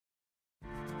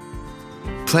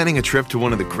Planning a trip to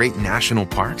one of the great national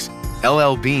parks?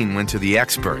 LL Bean went to the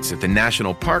experts at the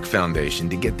National Park Foundation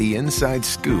to get the inside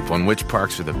scoop on which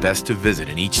parks are the best to visit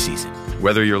in each season.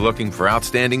 Whether you're looking for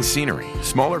outstanding scenery,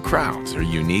 smaller crowds, or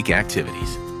unique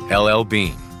activities, LL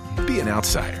Bean. Be an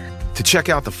outsider. To check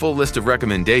out the full list of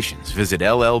recommendations, visit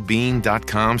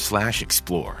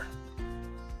llbean.com/explore.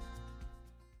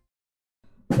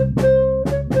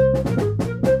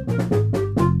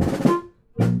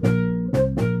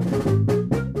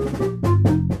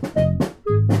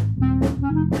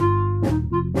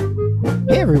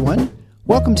 Hey everyone,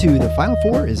 welcome to The Final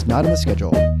Four is Not on the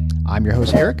Schedule. I'm your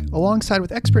host Eric, alongside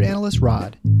with expert analyst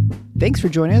Rod. Thanks for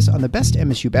joining us on the best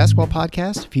MSU basketball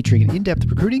podcast featuring in-depth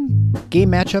recruiting, game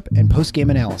matchup, and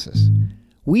post-game analysis.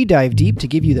 We dive deep to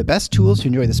give you the best tools to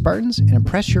enjoy the Spartans and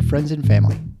impress your friends and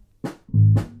family.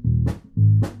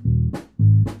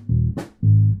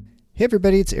 Hey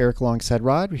everybody, it's Eric alongside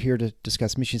Rod. We're here to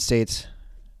discuss Michigan State's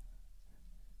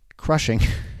crushing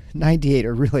 98,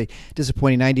 or really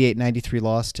disappointing 98-93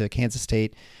 loss to Kansas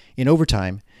State in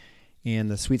overtime in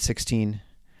the Sweet 16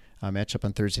 matchup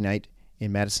on Thursday night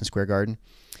in Madison Square Garden.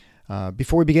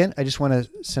 Before we begin, I just want to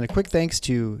send a quick thanks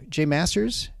to Jay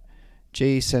Masters.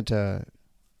 Jay sent a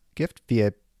gift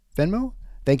via Venmo.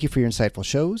 Thank you for your insightful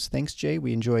shows. Thanks, Jay.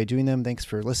 We enjoy doing them. Thanks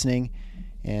for listening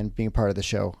and being a part of the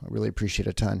show. I really appreciate it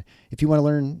a ton. If you want to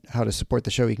learn how to support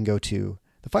the show, you can go to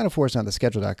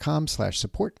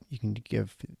thefinalfourisnontheschedule.com/support. You can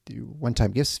give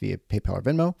one-time gifts via PayPal or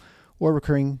Venmo, or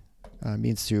recurring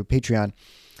means through Patreon.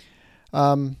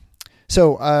 So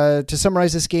to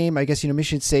summarize this game, I guess,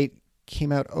 Michigan State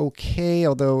came out okay,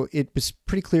 although it was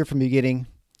pretty clear from the beginning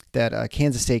that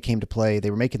Kansas State came to play.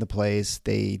 They were making the plays.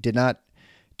 They did not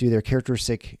do their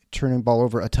characteristic turning the ball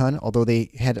over a ton, although they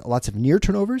had lots of near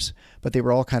turnovers, but they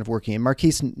were all kind of working. And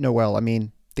Marquise Noel,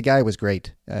 the guy was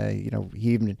great. He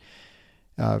even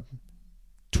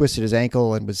twisted his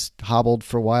ankle and was hobbled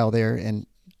for a while there, and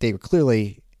they were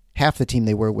clearly half the team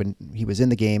they were when he was in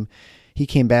the game. He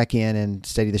came back in and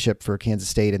steadied the ship for Kansas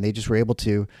State, and they just were able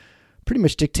to pretty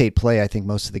much dictate play, I think,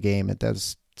 most of the game. That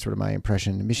was sort of my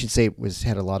impression. Michigan State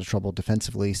had a lot of trouble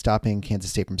defensively stopping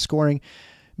Kansas State from scoring.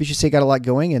 Michigan State got a lot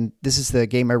going, and this is the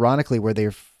game, ironically, where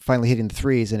they're finally hitting the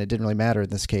threes, and it didn't really matter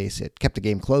in this case. It kept the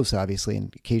game close, obviously,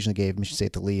 and occasionally gave Michigan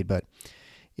State the lead, but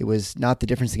it was not the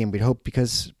difference in the game we'd hoped,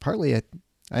 because partly, I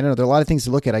don't know, there are a lot of things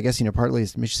to look at. I guess, partly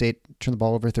is Michigan State turned the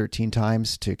ball over 13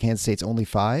 times to Kansas State's only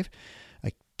 5,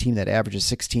 a team that averages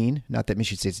 16. Not that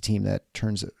Michigan State's a team that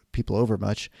turns people over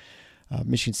much.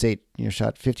 Michigan State,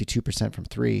 shot 52% from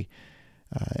 3,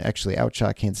 actually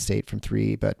outshot Kansas State from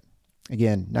 3, but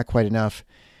again, not quite enough.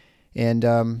 And,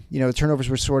 the turnovers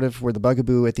were the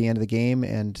bugaboo at the end of the game,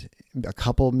 and a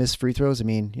couple missed free throws.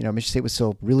 Michigan State was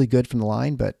still really good from the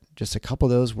line, but just a couple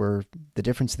of those were the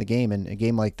difference in the game. And a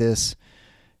game like this,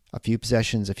 a few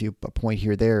possessions, a point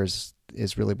here or there is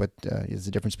really what is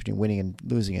the difference between winning and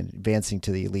losing and advancing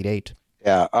to the Elite Eight.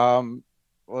 Yeah, well,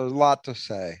 there's a lot to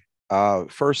say.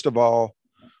 First of all,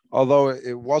 although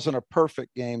it wasn't a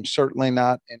perfect game, certainly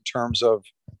not in terms of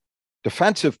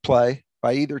defensive play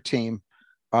by either team,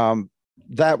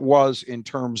 that was in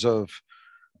terms of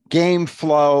game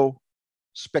flow,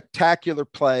 spectacular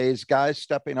plays, guys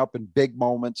stepping up in big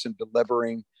moments and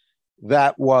delivering.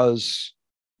 That was,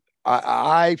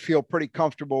 I feel pretty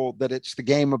comfortable that it's the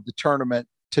game of the tournament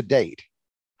to date,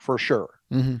 for sure.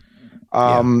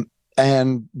 Mm-hmm.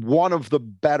 And one of the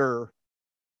better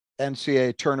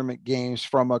NCAA tournament games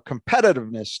from a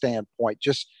competitiveness standpoint,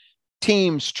 just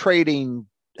teams trading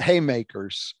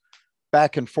haymakers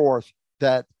back and forth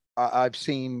that I've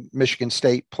seen Michigan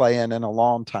State play in a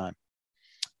long time.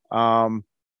 I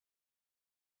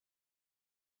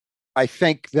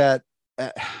think that,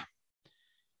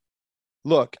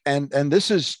 look, and this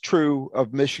is true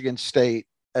of Michigan State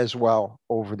as well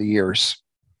over the years.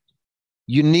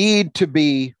 You need to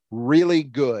be really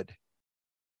good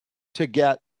to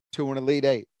get to an Elite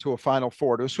Eight, to a Final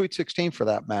Four, to a Sweet 16 for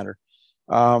that matter,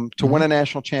 to win a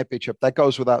national championship. That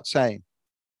goes without saying.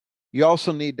 You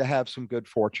also need to have some good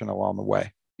fortune along the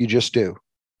way. You just do.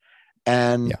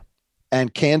 And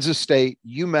Kansas State,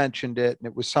 you mentioned it, and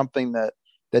it was something that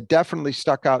definitely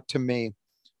stuck out to me.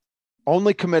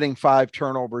 Only committing 5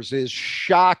 turnovers is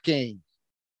shocking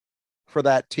for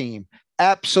that team.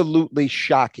 Absolutely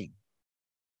shocking.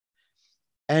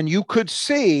 And you could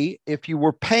see, if you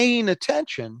were paying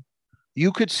attention,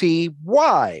 you could see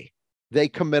why they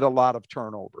commit a lot of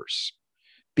turnovers,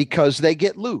 because they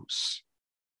get loose.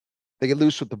 They get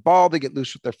loose with the ball. They get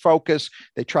loose with their focus.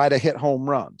 They try to hit home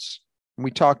runs. And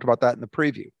we talked about that in the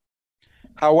preview.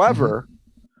 However,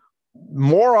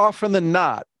 more often than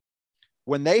not,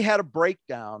 when they had a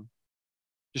breakdown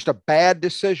just a bad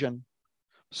decision,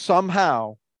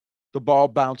 somehow the ball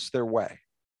bounced their way.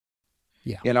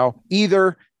 Yeah.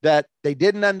 Either that they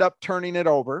didn't end up turning it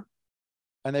over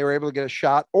and they were able to get a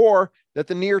shot, or that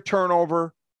the near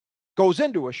turnover goes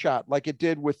into a shot like it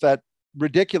did with that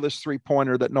ridiculous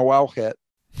 3-pointer that Noel hit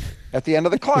at the end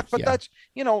of the clock. But that's,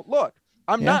 look,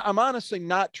 I'm honestly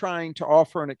not trying to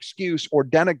offer an excuse or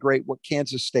denigrate what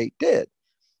Kansas State did.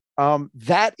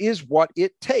 That is what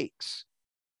it takes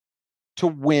to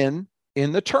win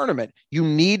in the tournament. You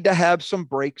need to have some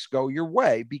breaks go your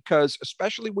way, because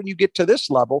especially when you get to this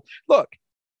level, look,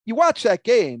 you watch that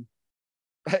game,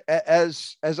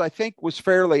 as I think was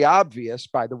fairly obvious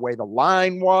by the way the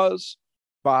line was,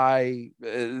 by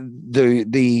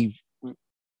the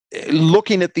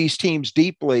looking at these teams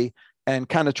deeply and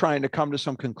kind of trying to come to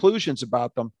some conclusions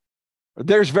about them.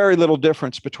 There's very little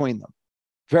difference between them.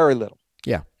 Very little.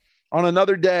 Yeah. On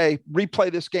another day,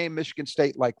 replay this game, Michigan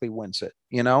State likely wins it,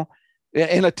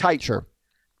 in a tight. Sure.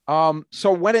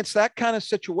 So when it's that kind of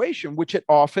situation, which it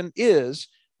often is,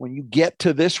 when you get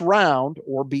to this round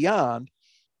or beyond,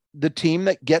 the team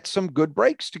that gets some good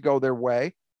breaks to go their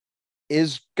way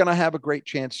is going to have a great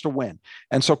chance to win.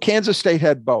 And so Kansas State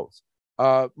had both.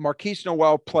 Marquise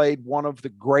Noel played one of the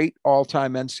great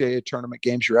all-time NCAA tournament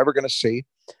games you're ever going to see.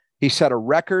 He set a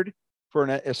record for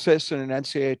an assist in an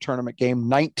NCAA tournament game,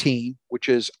 19, which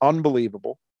is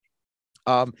unbelievable.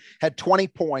 Had 20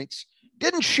 points,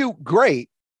 didn't shoot great.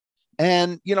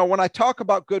 And, when I talk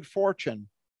about good fortune,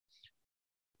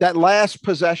 that last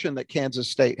possession that Kansas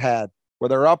State had, where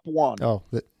they're up 1.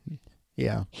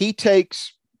 Yeah. He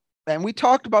takes, and we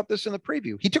talked about this in the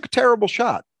preview, he took a terrible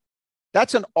shot.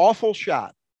 That's an awful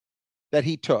shot that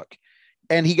he took.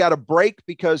 And he got a break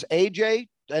because AJ,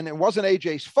 and it wasn't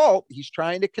AJ's fault, he's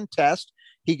trying to contest.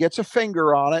 He gets a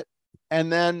finger on it.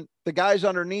 And then the guys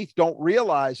underneath don't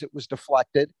realize it was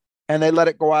deflected, and they let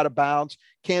it go out of bounds.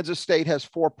 Kansas State has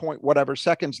 4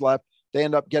 seconds left. They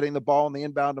end up getting the ball in the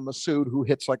inbound to MSU, who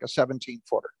hits like a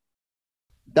 17-footer.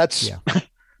 That's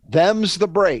them's the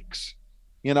breaks,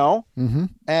 Mm-hmm.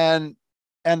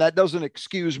 And that doesn't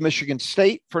excuse Michigan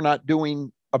State for not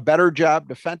doing a better job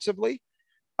defensively.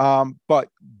 But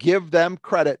give them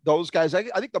credit. Those guys, I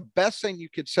think the best thing you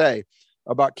could say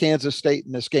about Kansas State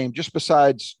in this game, just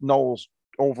besides Noel's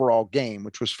overall game,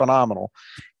 which was phenomenal,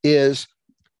 is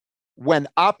when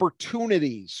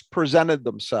opportunities presented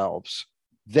themselves,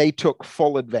 they took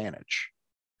full advantage.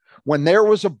 When there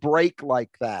was a break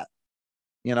like that,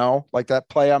 like that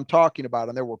play I'm talking about,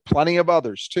 and there were plenty of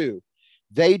others too,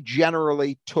 they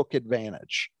generally took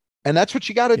advantage. And that's what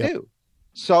you got to do.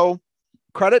 So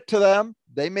credit to them.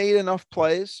 They made enough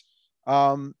plays.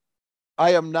 I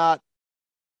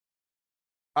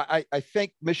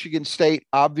think Michigan State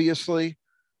obviously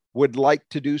would like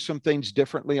to do some things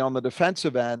differently on the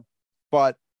defensive end.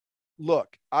 But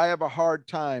look, I have a hard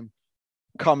time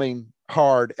coming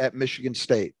hard at Michigan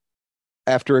State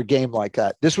after a game like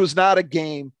that. This was not a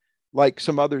game like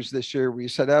some others this year where you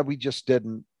said, we just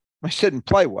didn't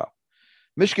play well.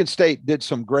 Michigan State did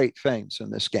some great things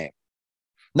in this game.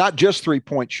 Not just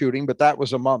 3-point shooting, but that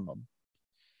was among them.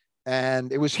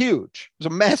 And it was huge. It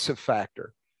was a massive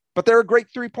factor. But they're a great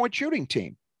 3-point shooting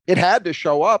team. It had to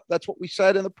show up. That's what we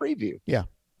said in the preview. Yeah.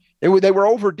 They were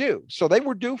overdue. So they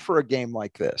were due for a game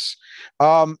like this.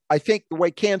 I think the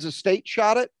way Kansas State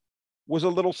shot it was a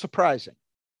little surprising.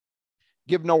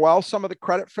 Give Noel some of the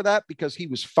credit for that because he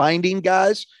was finding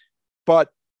guys. But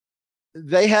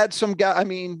they had some guys. I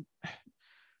mean,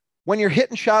 when you're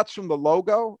hitting shots from the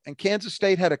logo, and Kansas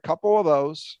State had a couple of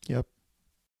those. Yep.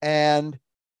 And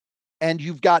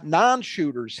you've got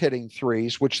non-shooters hitting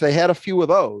threes, which they had a few of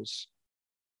those.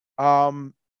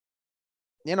 What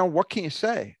can you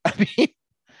say? I mean,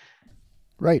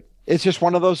 right. It's just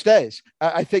one of those days.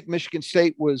 I think Michigan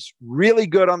State was really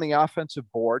good on the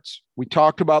offensive boards. We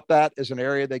talked about that as an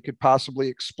area they could possibly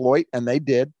exploit, and they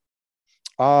did.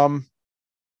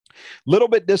 Little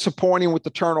bit disappointing with the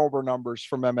turnover numbers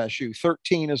from MSU.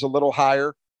 13 is a little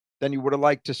higher than you would have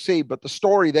liked to see, but the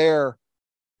story there,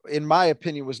 in my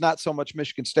opinion, was not so much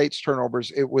Michigan State's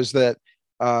turnovers. It was that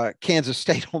Kansas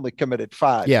State only committed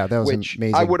 5. Yeah, that was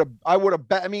amazing. I would have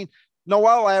bet. I mean,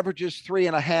 Noel averages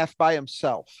 3.5 by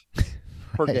himself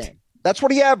per game. That's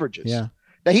what he averages. Yeah.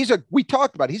 Now we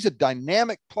talked about, he's a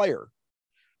dynamic player,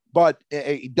 but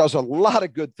he does a lot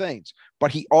of good things,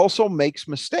 but he also makes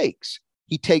mistakes.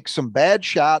 He takes some bad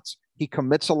shots. He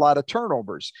commits a lot of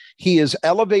turnovers. He has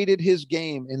elevated his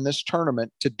game in this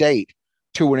tournament to date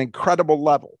to an incredible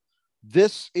level.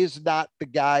 This is not the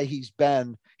guy he's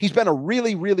been. He's been a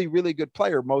really, really, really good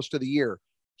player most of the year.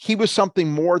 He was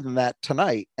something more than that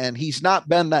tonight, and he's not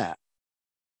been that.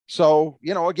 So,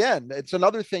 again, it's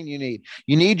another thing you need.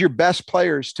 You need your best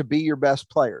players to be your best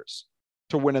players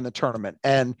to win in the tournament.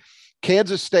 And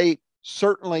Kansas State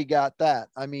certainly got that.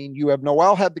 I mean, you have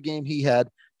Noel had the game he had.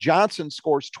 Johnson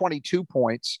scores 22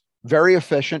 points, very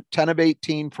efficient, 10 of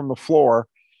 18 from the floor.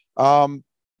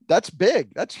 That's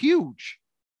big. That's huge.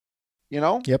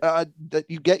 Yep. That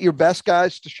you get your best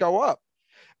guys to show up.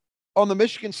 On the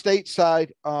Michigan State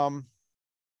side, AJ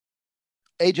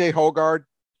Hogard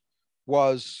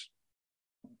was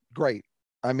great.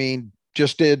 I mean,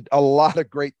 just did a lot of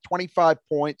great 25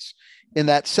 points in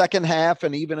that second half.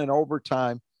 And even in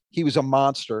overtime, he was a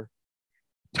monster.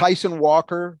 Tyson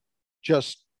Walker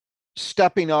just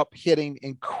stepping up, hitting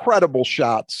incredible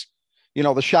shots.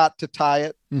 The shot to tie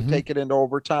it, to take it into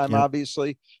overtime,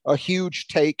 obviously a huge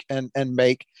take and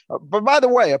make. But by the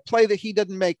way, a play that he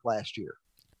didn't make last year.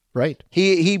 Right.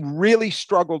 He really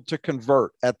struggled to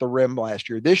convert at the rim last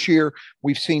year. This year,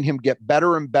 we've seen him get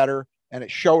better and better, and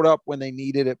it showed up when they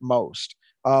needed it most.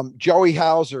 Joey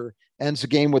Hauser ends the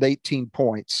game with 18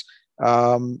 points.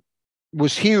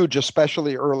 Was huge,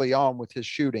 especially early on with his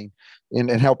shooting and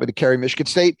helping to carry Michigan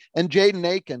State. And Jaden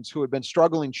Akins, who had been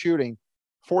struggling shooting,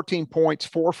 14 points,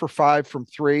 4 for 5 from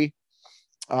 3.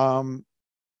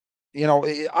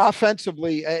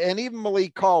 Offensively, and even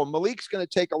Malik Call. Malik's going to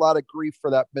take a lot of grief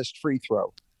for that missed free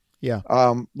throw. Yeah.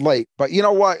 Late. But you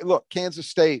know what? Look, Kansas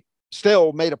State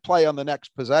still made a play on the next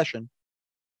possession.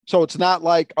 So it's not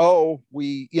like,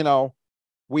 we get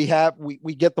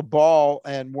the ball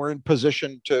and we're in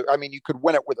position to, you could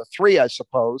win it with a 3, I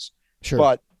suppose. Sure.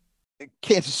 But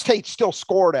Kansas State still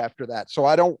scored after that. So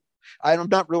I'm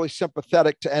not really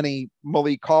sympathetic to any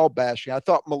Malik Hall bashing. I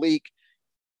thought Malik,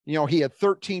 he had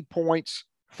 13 points,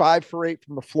 5 for 8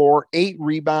 from the floor, 8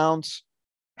 rebounds,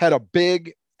 had a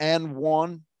big and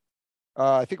one.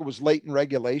 I think it was late in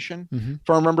regulation, if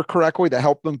I remember correctly, that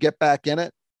helped them get back in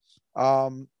it.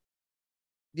 A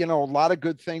lot of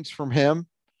good things from him.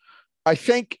 I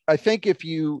think if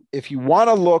you want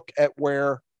to look at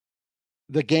where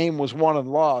the game was won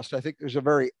and lost, I think there's a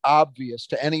very obvious,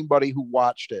 to anybody who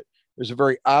watched it, there's a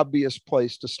very obvious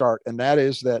place to start. And that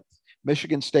is that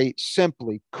Michigan State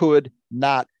simply could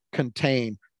not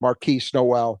contain Marquise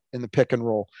Noel in the pick and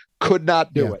roll. Could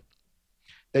not do it.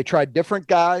 They tried different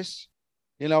guys.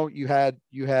 You had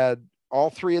all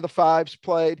 3 of the 5s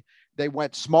played. They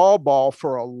went small ball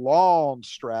for a long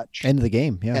stretch. End of the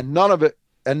game. Yeah. And none of it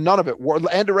end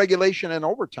of regulation and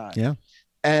overtime. Yeah.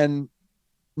 And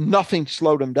nothing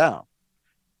slowed him down.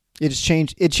 It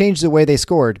changed the way they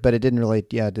scored, but it didn't really,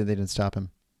 they didn't stop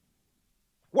him.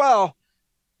 Well,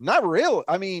 not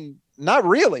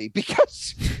really,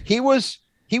 because he was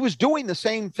doing the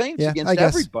same things against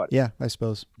everybody. Yeah, I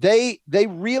suppose. They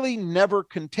really never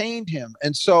contained him.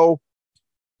 And so,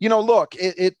 look,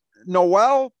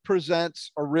 Noel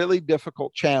presents a really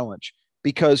difficult challenge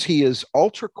because he is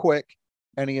ultra quick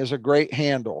and he has a great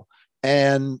handle.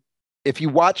 And if you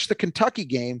watch the Kentucky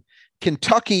game,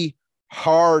 Kentucky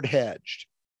hard hedged.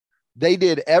 They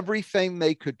did everything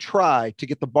they could try to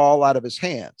get the ball out of his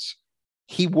hands.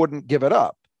 He wouldn't give it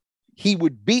up. He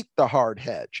would beat the hard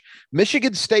hedge.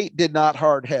 Michigan State did not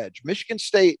hard hedge. Michigan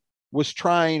State was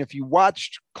trying, if you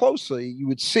watched closely, you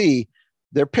would see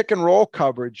their pick and roll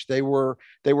coverage. They were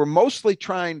mostly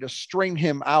trying to string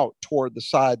him out toward the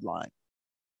sideline,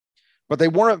 but they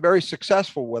weren't very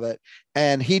successful with it.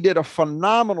 And he did a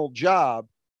phenomenal job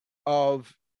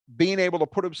of being able to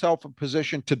put himself in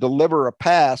position to deliver a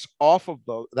pass off of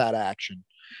that action.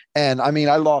 And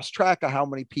I lost track of how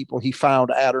many people he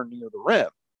found at or near the rim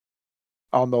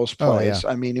on those plays. Oh,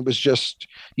 yeah. It was just,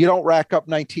 you don't rack up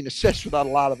 19 assists without a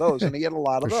lot of those. And he had a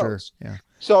lot of those. Sure. Yeah.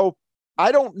 So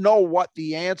I don't know what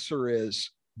the answer is,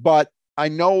 but I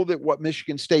know that what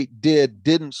Michigan State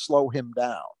didn't slow him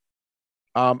down.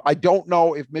 I don't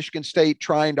know if Michigan State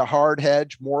trying to hard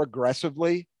hedge more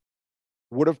aggressively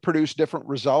would have produced different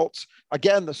results.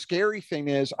 Again, the scary thing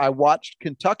is I watched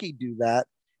Kentucky do that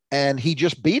and he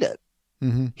just beat it.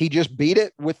 Mm-hmm. He just beat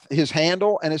it with his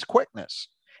handle and his quickness.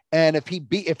 And if he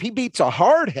beats a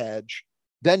hard hedge,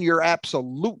 then you're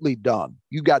absolutely done.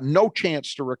 You got no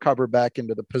chance to recover back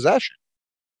into the possession.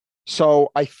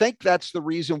 So I think that's the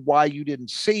reason why you didn't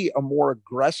see a more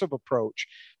aggressive approach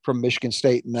from Michigan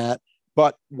State in that.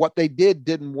 But what they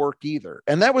didn't work either.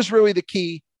 And that was really the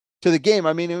key to the game.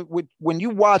 When you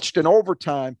watched an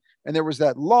overtime and there was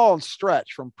that long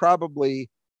stretch from probably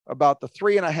about the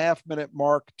 3.5 minute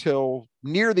mark till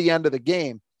near the end of the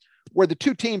game, where the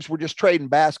two teams were just trading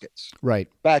baskets right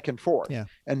back and forth,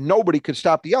 and nobody could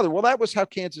stop the other. Well, that was how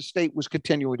Kansas State was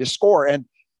continuing to score. And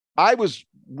I was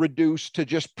reduced to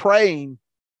just praying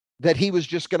that he was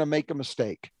just going to make a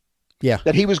mistake. Yeah.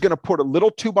 That he was going to put a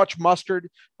little too much mustard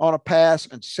on a pass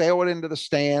and sail it into the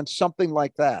stands, something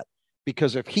like that.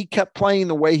 Because if he kept playing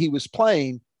the way he was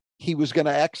playing, he was going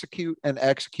to execute and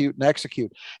execute and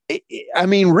execute. I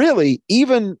mean, really,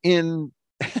 even in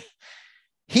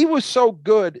he was so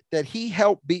good that he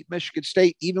helped beat Michigan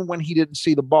State even when he didn't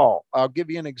see the ball. I'll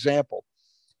give you an example.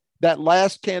 That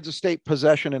last Kansas State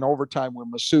possession in overtime where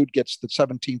Masood gets the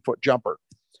 17-foot jumper.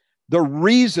 The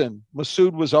reason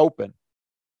Masood was open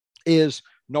is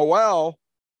Noel,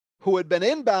 who had been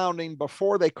inbounding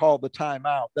before they called the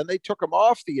timeout. Then they took him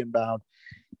off the inbound.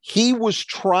 He was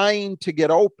trying to get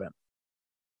open.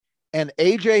 And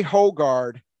A.J.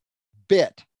 Hogard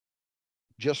bit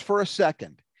just for a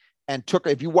second and took,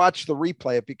 if you watch the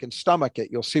replay, if you can stomach it,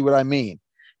 you'll see what I mean.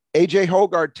 A.J.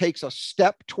 Hogard takes a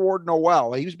step toward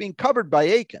Noel. He was being covered by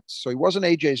Akins, so he wasn't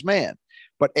A.J.'s man.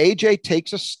 But A.J.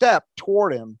 takes a step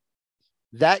toward him.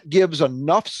 That gives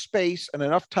enough space and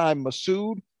enough time.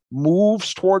 Masood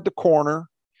moves toward the corner,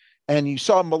 and you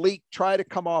saw Malik try to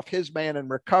come off his man and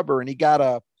recover, and he got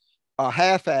a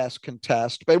half-ass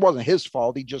contest, but it wasn't his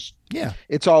fault. He just,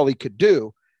 it's all he could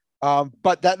do.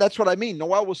 But that's what I mean.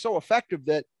 Noel was so effective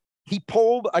that he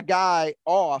pulled a guy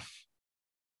off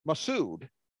Masood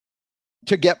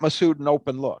to get Masood an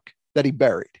open look that he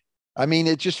buried. I mean,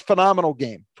 it's just phenomenal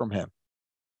game from him.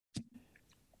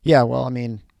 Yeah, well, I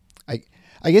mean,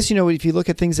 I guess, if you look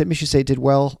at things that Michigan State did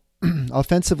well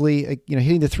offensively,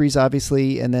 hitting the threes,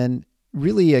 obviously, and then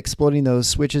really exploding those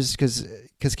switches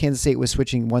because Kansas State was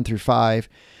switching 1 through 5.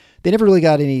 They never really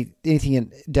got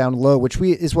anything down low, which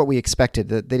is what we expected.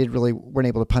 That they weren't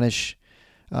able to punish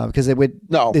because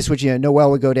they switch.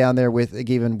 Noel would go down there with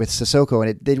Sissoko,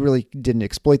 and they really didn't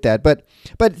exploit that. But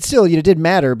still, it did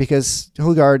matter because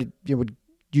Hogard would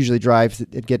usually drive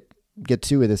and get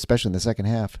to it, especially in the second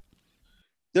half.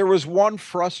 There was one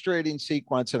frustrating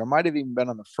sequence, and it might have even been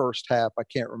in the first half, I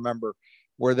can't remember,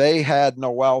 where they had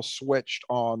Noel switched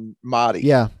on Mahdi.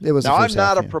 Yeah, it was. Now, I'm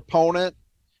not a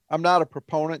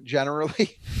proponent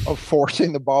generally of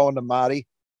forcing the ball into Mahdi,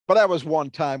 but that was one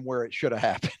time where it should have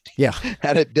happened. Yeah.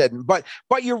 And it didn't. But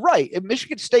you're right.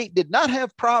 Michigan State did not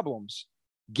have problems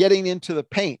getting into the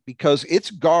paint because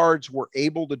its guards were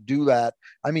able to do that.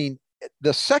 I mean,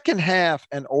 the second half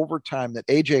and overtime that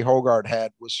A.J. Hogard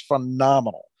had was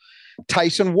phenomenal.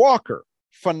 Tyson Walker,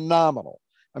 phenomenal.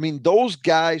 I mean, those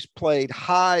guys played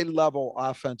high-level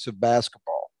offensive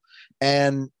basketball.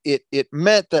 And it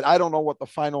meant that I don't know what the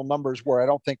final numbers were. I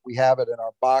don't think we have it in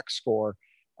our box score.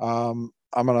 I'm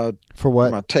going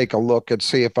to take a look and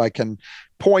see if I can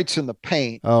points in the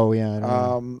paint. Oh,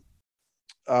 yeah.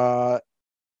 I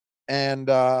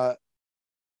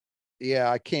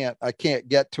can't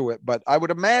get to it, but I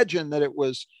would imagine that it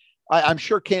was, I'm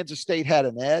sure Kansas State had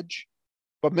an edge,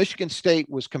 but Michigan State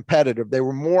was competitive. They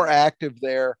were more active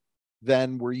there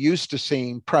than we're used to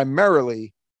seeing,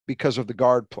 primarily because of the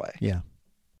guard play. Yeah.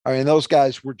 I mean, those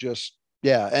guys were just,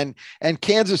 and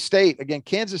Kansas State,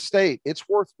 it's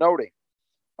worth noting,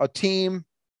 a team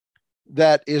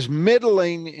that is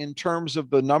middling in terms of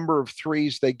the number of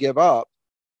threes they give up,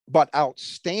 but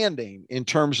outstanding in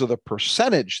terms of the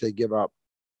percentage they give up.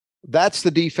 That's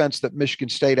the defense that Michigan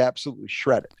State absolutely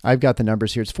shredded. I've got the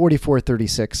numbers here. It's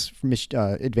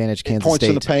 44-36 advantage Kansas points State.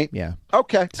 In the paint. Yeah.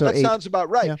 Okay. So that sounds about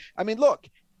right. Yeah. I mean, look,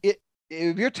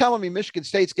 if you're telling me Michigan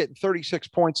State's getting 36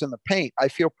 points in the paint, I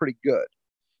feel pretty good.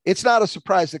 It's not a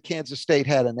surprise that Kansas State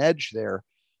had an edge there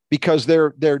because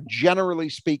they're generally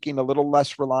speaking a little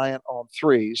less reliant on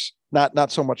threes. Not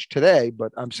so much today,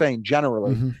 but I'm saying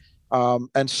generally. Mm-hmm.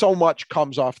 And so much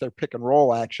comes off their pick and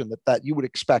roll action that you would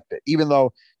expect it, even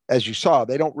though, as you saw,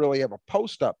 they don't really have a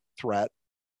post-up threat.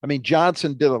 I mean,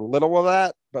 Johnson did a little of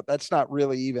that, but that's not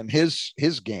really even his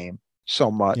game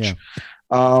so much.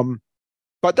 Yeah.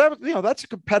 But that's a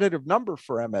competitive number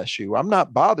for MSU. I'm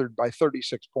not bothered by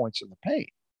 36 points in the paint.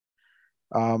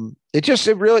 The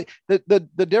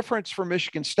difference for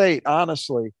Michigan State,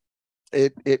 honestly,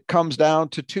 it comes down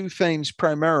to two things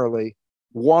primarily.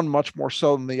 One much more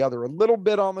so than the other. A little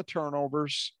bit on the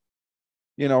turnovers.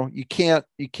 You can't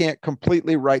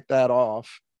completely write that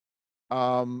off.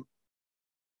 And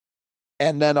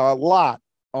then a lot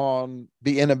on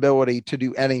the inability to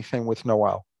do anything with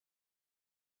Noel.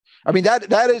 I mean,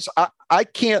 that is, I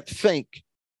can't think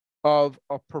of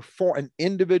an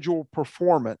individual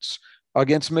performance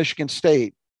against Michigan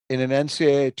State in an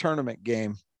NCAA tournament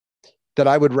game that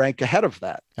I would rank ahead of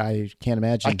that. I can't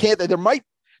imagine. I can't.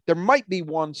 There might be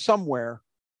one somewhere,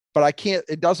 but I can't.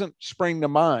 It doesn't spring to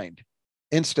mind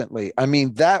instantly. I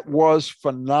mean, that was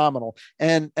phenomenal,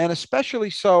 and especially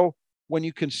so when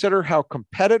you consider how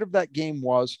competitive that game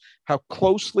was, how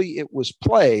closely it was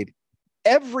played.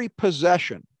 Every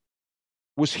possession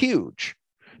was huge.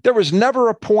 There was never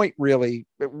a point really,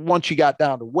 once you got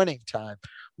down to winning time,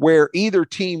 where either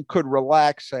team could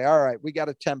relax, say, all right, we got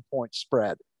a 10-point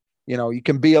spread. You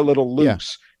can be a little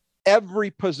loose. Yeah.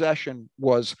 Every possession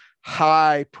was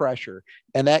high pressure,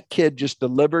 and that kid just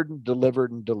delivered and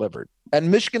delivered and delivered.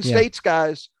 And Michigan State's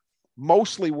guys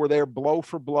mostly were there blow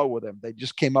for blow with him. They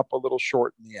just came up a little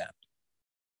short in the end.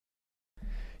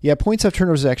 Yeah, points off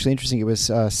turnovers is actually interesting. It was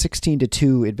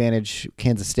 16-2 advantage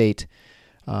Kansas State.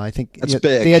 I think that's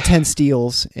big. They had 10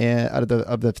 steals out of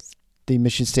the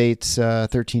Michigan State's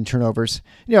 13 turnovers.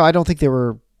 I don't think they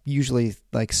were usually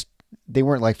they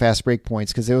weren't like fast break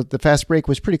points, because the fast break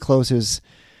was pretty close. It was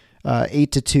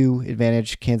 8-2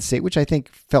 advantage Kansas State, which I think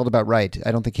felt about right.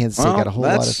 I don't think Kansas State got a whole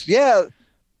lot of. Yeah,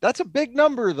 that's a big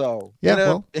number though.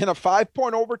 Yeah, in a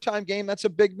 5-point overtime game, that's a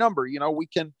big number. We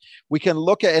can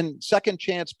look at, and second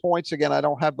chance points again. I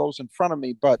don't have those in front of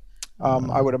me, but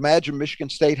I would imagine Michigan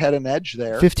State had an edge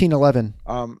there. 15-11.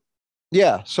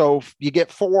 Yeah, so you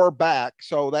get 4 back,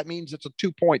 so that means it's a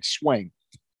 2-point swing.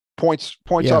 Points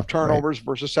off turnovers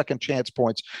versus second chance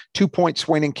points. 2-point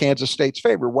swing in Kansas State's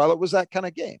favor. Well, it was that kind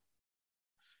of game.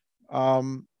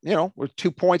 With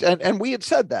 2 points, and we had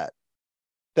said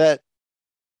that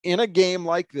in a game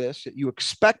like this, that you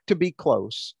expect to be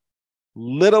close,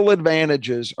 little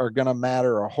advantages are going to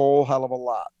matter a whole hell of a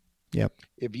lot. Yep.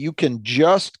 If you can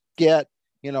just get,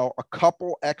 a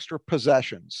couple extra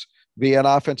possessions via an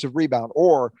offensive rebound,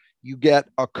 or you get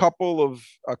a couple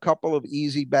of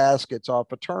easy baskets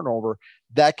off a turnover,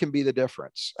 that can be the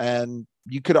difference. And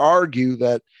you could argue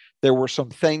that there were some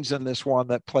things in this one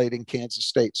that played in Kansas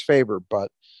State's favor,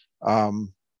 but I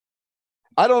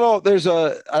don't know. There's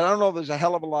a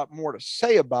hell of a lot more to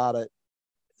say about it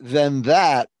than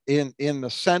that, in the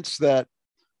sense that,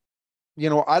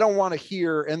 I don't want to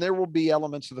hear, and there will be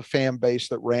elements of the fan base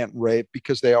that rant and rave,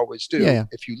 because they always do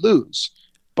if you lose.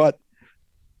 But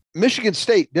Michigan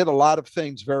State did a lot of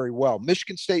things very well.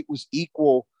 Michigan State was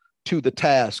equal to the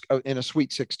task in a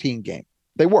Sweet 16 game.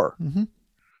 They were. Mm-hmm.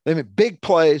 They made big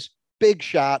plays, big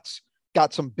shots,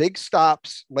 got some big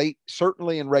stops late,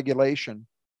 certainly in regulation.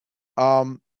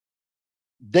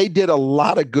 They did a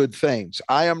lot of good things.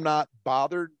 I am not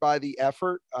bothered by the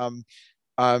effort.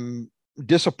 I'm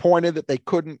disappointed that they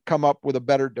couldn't come up with a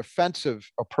better defensive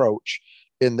approach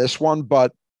in this one.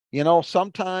 But,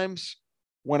 sometimes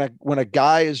when a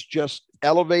guy is just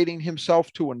elevating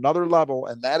himself to another level,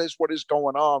 and that is what is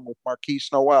going on with Marquise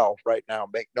Noel right now,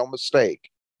 make no mistake.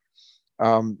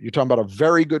 You're talking about a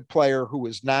very good player who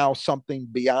is now something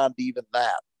beyond even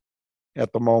that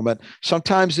at the moment.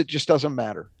 Sometimes it just doesn't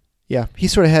matter. Yeah, he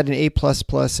sort of had an A++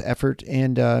 effort,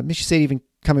 and Michigan State even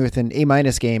coming with an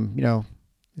A- game.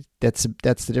 That's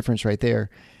the difference right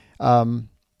there.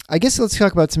 I guess let's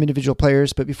talk about some individual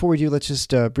players, but before we do, let's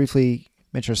just briefly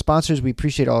mention our sponsors. We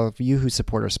appreciate all of you who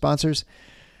support our sponsors.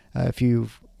 It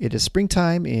is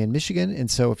springtime in Michigan,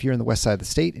 and so if you're in the west side of the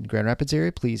state, in Grand Rapids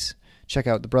area, please check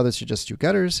out the Brothers Who Just Do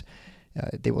Gutters.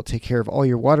 They will take care of all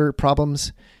your water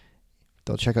problems.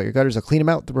 They'll check out your gutters. They'll clean them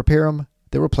out. They'll repair them.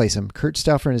 They'll replace them. Kurt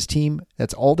Stauffer and his team,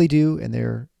 that's all they do, and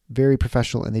they're very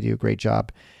professional, and they do a great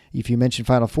job. If you mention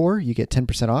Final Four, you get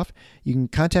 10% off. You can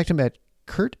contact them at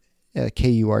Kurt,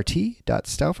 Kurt.Stauffer,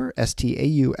 Stauffer,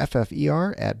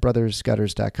 at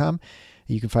brothersgutters.com.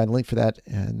 You can find the link for that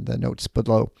in the notes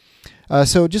below.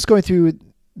 So just going through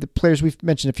the players, we've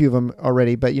mentioned a few of them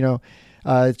already, but,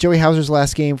 Joey Hauser's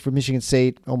last game for Michigan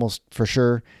State, almost for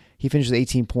sure. He finished with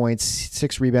 18 points,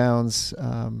 6 rebounds.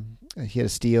 He had a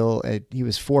steal. He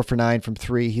was 4 for 9 from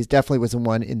 3. He definitely was the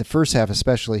one in the first half,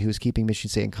 especially, who was keeping Michigan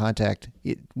State in contact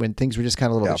when things were just kind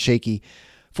of a little bit shaky.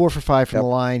 4 for 5 from the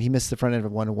line. He missed the front end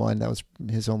of 1-1. That was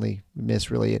his only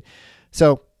miss, really.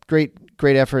 So great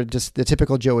effort. Just the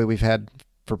typical Joey we've had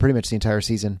for pretty much the entire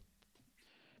season.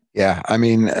 Yeah, I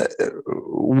mean,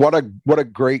 what a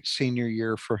great senior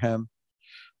year for him.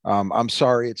 I'm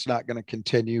sorry it's not going to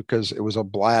continue, because it was a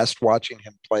blast watching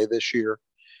him play this year.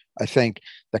 I think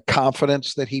the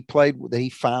confidence that he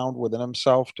found within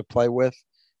himself to play with,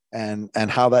 and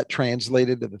how that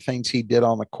translated to the things he did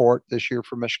on the court this year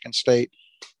for Michigan State,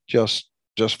 just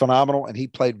phenomenal. And he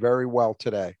played very well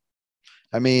today.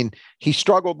 I mean, he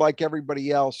struggled like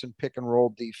everybody else in pick and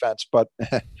roll defense, but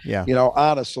yeah,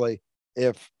 honestly,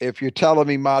 if you're telling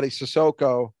me Mady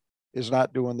Sissoko is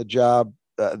not doing the job,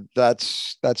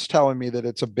 that's telling me that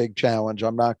it's a big challenge.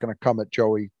 I'm not going to come at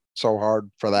Joey so hard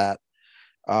for that.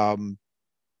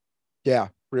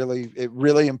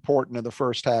 Really important in the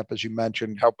first half, as you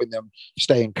mentioned, helping them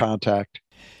stay in contact.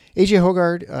 AJ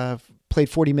Hogard played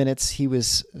 40 minutes. He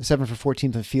was 7 for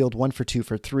 14 from the field, 1 for 2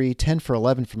 for 3, 10 for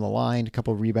 11 from the line, a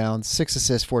couple of rebounds, 6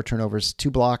 assists, 4 turnovers,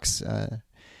 2 blocks.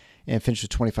 and finished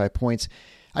with 25 points.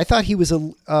 I thought he was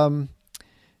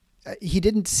he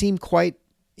didn't seem quite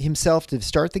himself to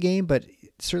start the game, but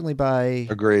certainly by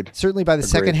the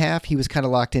second half, he was kind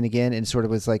of locked in again and sort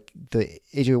of was like the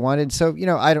AJ wanted. So,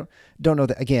 I don't know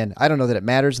that, again, I don't know that it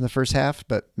matters in the first half,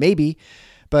 but maybe,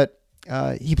 but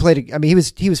he played, he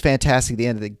was fantastic at the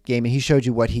end of the game, and he showed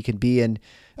you what he can be. And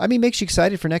makes you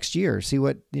excited for next year. See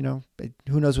what,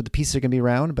 who knows what the pieces are going to be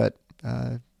around, but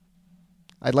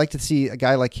I'd like to see a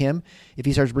guy like him, if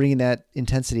he starts bringing that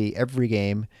intensity every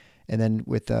game, and then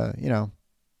with,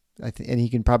 and he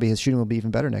can probably, his shooting will be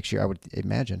even better next year, I would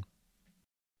imagine.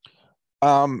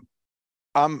 I'm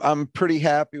pretty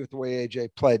happy with the way AJ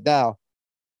played. Now,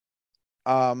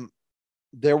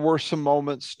 there were some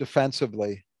moments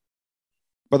defensively,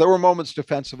 but there were moments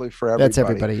defensively for everybody. That's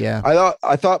everybody. Yeah.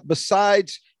 I thought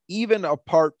besides, even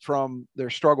apart from their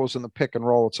struggles in the pick and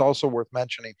roll, it's also worth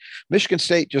mentioning Michigan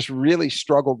State just really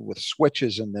struggled with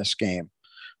switches in this game.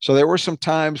 So there were some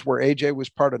times where AJ was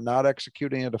part of not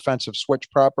executing a defensive switch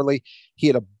properly. He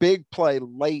had a big play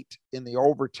late in the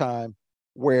overtime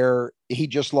where he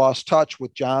just lost touch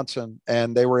with Johnson,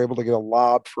 and they were able to get a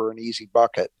lob for an easy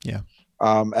bucket. Yeah.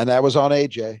 And that was on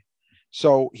AJ.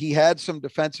 So he had some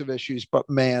defensive issues, but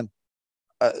man,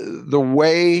 the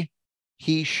way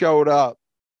he showed up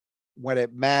when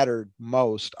it mattered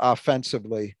most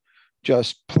offensively,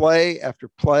 just play after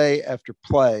play after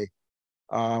play,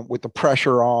 with the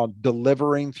pressure on,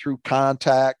 delivering through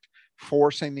contact,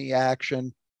 forcing the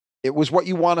action. It was what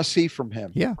you want to see from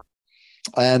him. Yeah.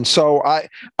 And so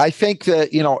I think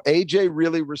that, AJ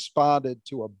really responded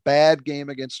to a bad game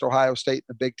against Ohio State in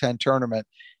the Big Ten tournament.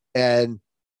 And,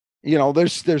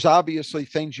 there's obviously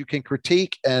things you can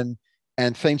critique and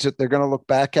things that they're going to look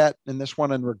back at in this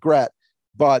one and regret.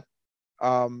 But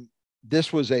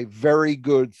this was a very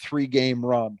good 3-game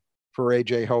run for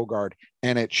AJ Hoggard,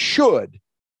 and it should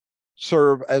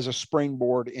serve as a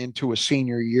springboard into a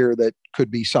senior year that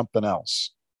could be something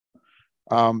else.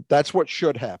 That's what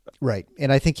should happen. Right.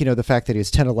 And I think, the fact that he was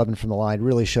 10-11 from the line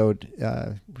really showed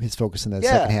his focus in the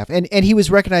second half. And he was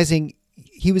recognizing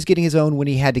he was getting his own when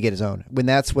he had to get his own, when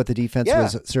that's what the defense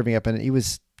was serving up. And he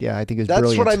was, I think it was that's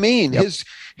brilliant. What I mean. Yep.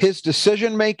 His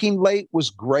decision-making late was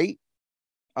great.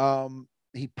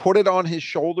 He put it on his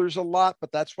shoulders a lot,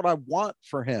 but that's what I want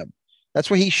for him. That's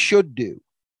what he should do.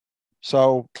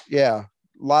 So, a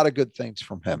lot of good things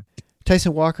from him.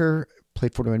 Tyson Walker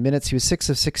played 41 minutes. He was 6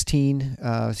 of 16.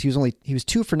 He was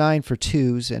 2 for 9 for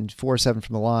twos and 4 or 7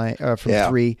 from the line, from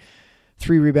 3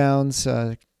 rebounds,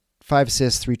 5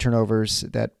 assists, 3 turnovers.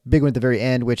 That big one at the very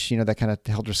end, which, that kind of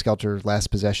helter-skelter last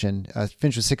possession,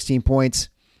 finished with 16 points.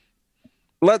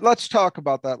 Let's talk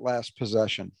about that last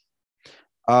possession.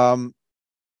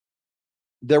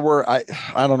 There were, I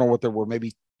don't know what there were,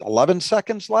 maybe 11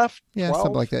 seconds left. 12?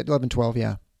 Something like that. 11, 12.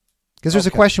 Yeah. Because there's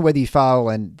a question whether you foul,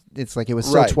 and it's like it was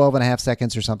still 12 and a half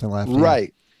seconds or something left.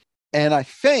 Right. And I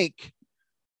think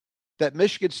that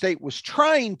Michigan State was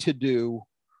trying to do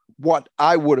what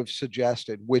I would have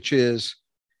suggested, which is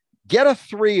get a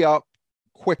 3 up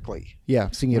quickly.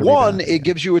 Yeah. So you get it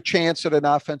gives you a chance at an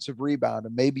offensive rebound,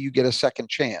 and maybe you get a second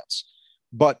chance.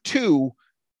 But 2,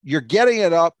 you're getting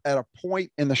it up at a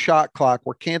point in the shot clock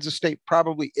where Kansas State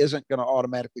probably isn't going to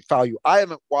automatically foul you. I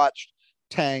haven't watched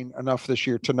Tang enough this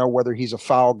year to know whether he's a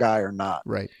foul guy or not.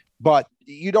 Right. But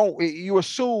you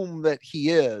assume that he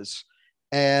is.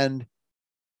 And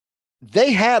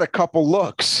they had a couple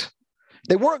looks.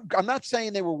 I'm not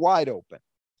saying they were wide open,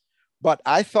 but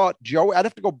I thought I'd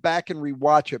have to go back and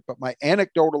rewatch it. But my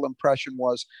anecdotal impression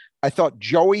was I thought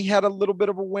Joey had a little bit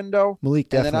of a window. Malik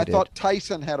definitely and then I thought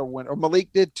Tyson had a window.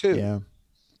 Malik did too. Yeah.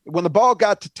 When the ball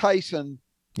got to Tyson,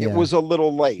 it was a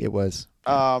little late. It was.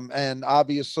 And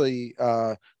obviously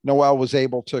Noel was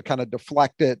able to kind of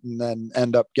deflect it and then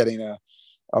end up getting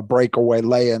a breakaway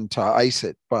lay-in to ice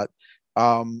it. But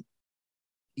I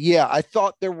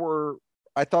thought there were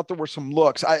some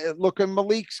looks. Look, in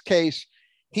Malik's case,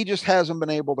 he just hasn't been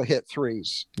able to hit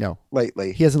threes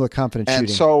lately. He hasn't looked confident shooting. And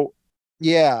so,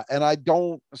 and I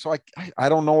don't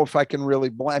know if I can really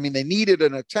blame. I mean, they needed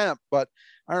an attempt, but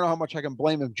I don't know how much I can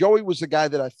blame him. Joey was the guy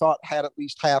that I thought had at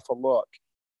least half a look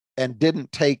and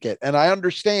didn't take it. And I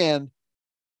understand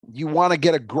you want to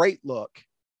get a great look,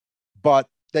 but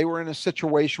they were in a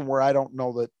situation where I don't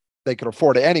know that they could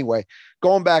afford it. Anyway,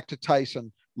 going back to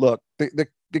Tyson, look, the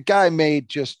guy made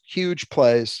just huge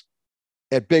plays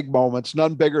at big moments,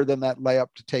 none bigger than that layup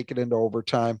to take it into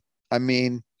overtime. I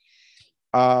mean,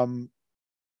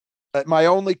 my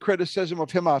only criticism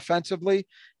of him offensively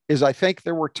is I think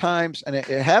there were times, and it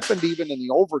happened even in the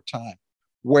overtime,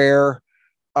 where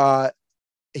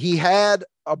he had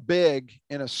a big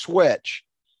in a switch,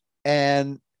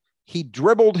 and he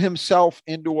dribbled himself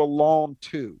into a long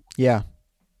two. Yeah.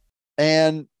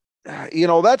 And,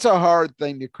 that's a hard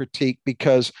thing to critique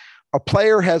because a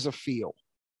player has a feel,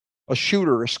 a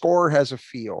shooter, a scorer has a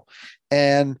feel.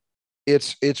 And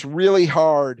it's really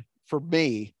hard for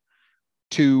me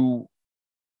to,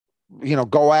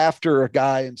 go after a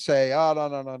guy and say,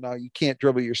 oh, no, you can't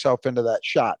dribble yourself into that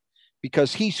shot,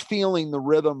 because he's feeling the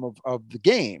rhythm of the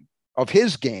game, of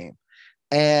his game.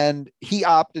 And he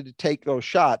opted to take those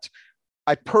shots.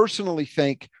 I personally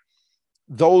think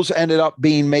those ended up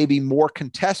being maybe more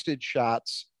contested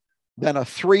shots than a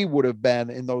three would have been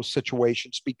in those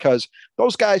situations, because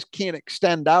those guys can't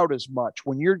extend out as much.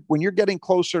 When you're getting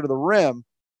closer to the rim,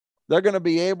 they're going to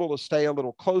be able to stay a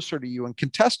little closer to you and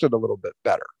contest it a little bit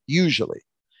better, usually.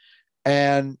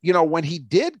 And, when he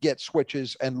did get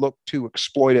switches and looked to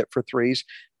exploit it for threes,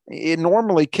 it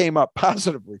normally came up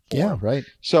positively for him. Right.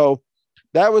 So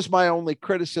that was my only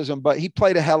criticism, but he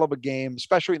played a hell of a game,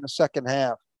 especially in the second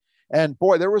half. And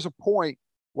boy, there was a point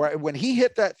where when he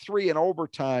hit that three in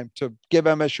overtime to give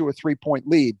MSU a 3-point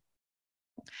lead,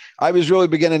 I was really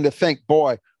beginning to think,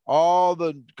 boy, all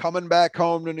the coming back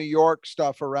home to New York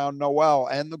stuff around Noel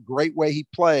and the great way he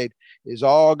played is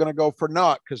all going to go for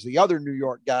naught, because the other New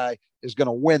York guy is going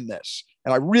to win this.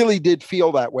 And I really did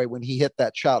feel that way when he hit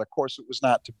that shot. Of course, it was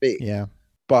not to be. Yeah.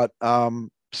 But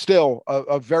still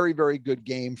a very, very good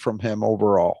game from him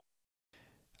overall.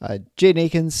 Jaden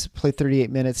Akins played 38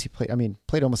 minutes. He played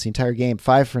almost the entire game,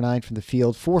 5 for 9 from the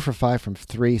field, 4 for 5 from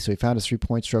 3. So he found his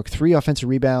 3-point stroke, 3 offensive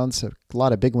rebounds, a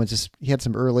lot of big ones. He had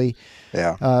some early,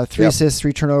 3 assists,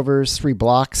 3 turnovers, 3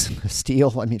 blocks, a steal.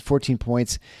 14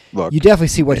 points. Look, you definitely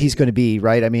see what he's going to be,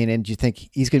 right? And you think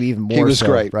he's going to be even more. He was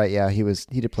great, right? Yeah, he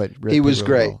did play. Really, he was really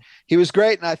great. Well. He was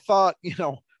great, and I thought,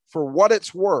 for what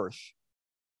it's worth,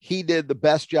 he did the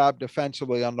best job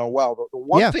defensively on Noel. The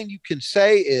one thing you can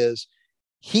say is,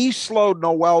 he slowed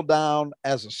Noel down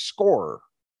as a scorer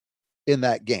in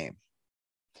that game.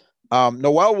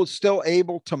 Noel was still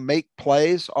able to make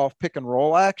plays off pick and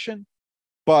roll action,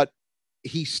 but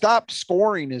he stopped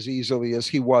scoring as easily as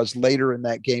he was later in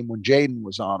that game when Jaden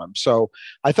was on him. So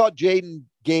I thought Jaden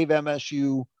gave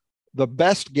MSU the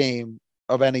best game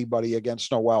of anybody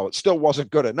against Noel. It still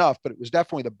wasn't good enough, but it was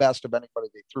definitely the best of anybody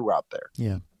they threw out there.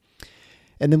 Yeah.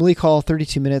 And then Malik Hall,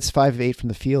 32 minutes, 5 of 8 from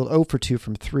the field, 0 for 2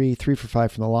 from 3, 3 for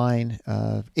 5 from the line,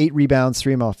 8 rebounds,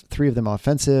 3 of them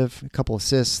offensive, a couple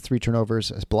assists, 3 turnovers,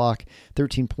 a block,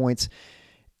 13 points.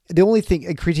 The only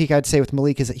critique I'd say with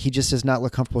Malik is that he just does not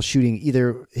look comfortable shooting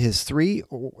either his 3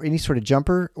 or any sort of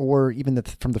jumper, or even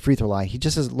from the free throw line. He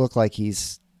just doesn't look like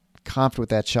he's confident with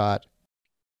that shot.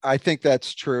 I think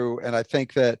that's true. And I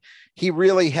think that he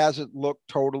really hasn't looked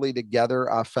totally together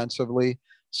offensively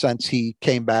since he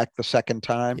came back the second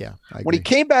time. Yeah, I agree. When he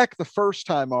came back the first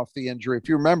time off the injury, if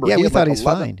you remember, he had thought he's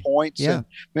 11 fine. points. Yeah.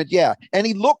 And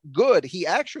he looked good. He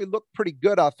actually looked pretty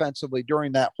good offensively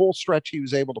during that whole stretch he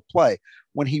was able to play.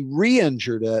 When he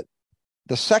re-injured it,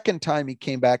 the second time he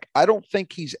came back, I don't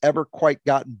think he's ever quite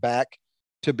gotten back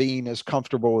to being as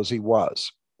comfortable as he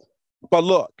was. But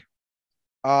look,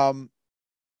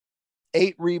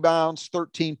 8 rebounds,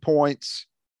 13 points,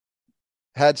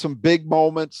 had some big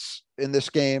moments in this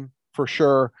game for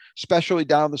sure, especially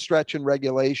down the stretch in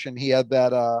regulation. He had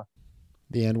that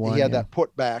the end one. He had that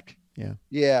putback.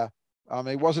 Yeah.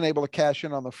 He wasn't able to cash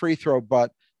in on the free throw,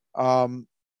 but I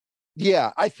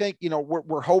think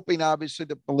we're hoping obviously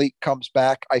that Malik comes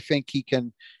back. I think he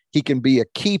can be a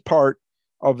key part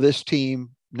of this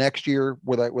team next year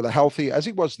with a healthy, as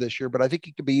he was this year, but I think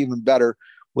he could be even better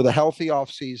with a healthy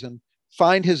offseason.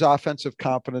 Find his offensive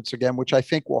confidence again, which I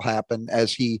think will happen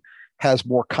as he has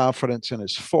more confidence in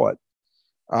his foot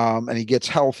and he gets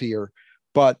healthier.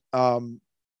 But,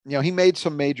 he made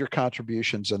some major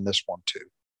contributions in this one too.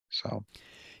 So,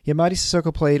 yeah, Mady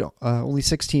Sissoko played only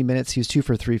 16 minutes. He was 2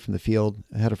 for 3 from the field,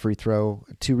 had a free throw,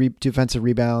 2 defensive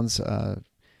rebounds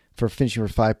for finishing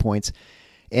for 5 points.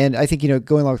 And I think,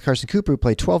 going along with Carson Cooper, who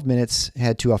played 12 minutes,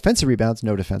 had 2 offensive rebounds,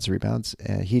 no defensive rebounds.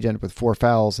 He'd ended up with 4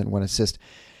 fouls and 1 assist.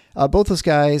 Both those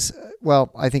guys,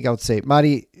 I think I would say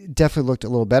Mady definitely looked a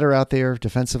little better out there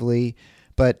defensively,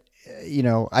 but,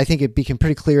 I think it became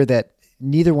pretty clear that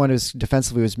neither one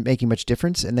defensively was making much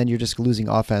difference, and then you're just losing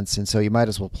offense, and so you might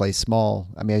as well play small.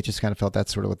 I just kind of felt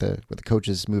that's sort of what the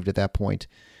coaches moved at that point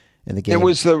in the game. It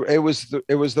was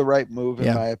the right move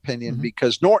in my opinion,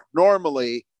 because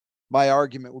normally my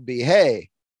argument would be, hey,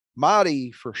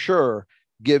 Mady for sure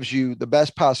gives you the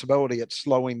best possibility at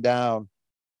slowing down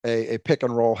a pick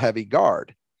and roll heavy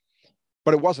guard,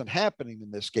 but it wasn't happening in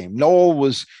this game. Noel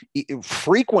was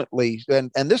frequently,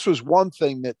 and this was one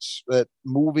thing that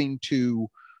moving to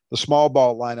the small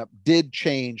ball lineup did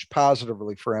change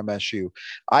positively for MSU.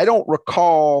 I don't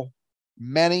recall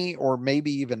many or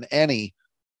maybe even any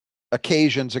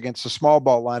occasions against the small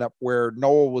ball lineup where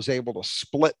Noel was able to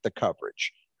split the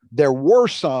coverage. There were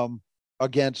some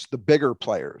against the bigger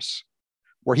players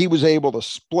where he was able to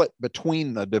split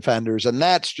between the defenders, and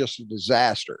that's just a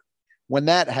disaster. When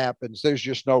that happens, there's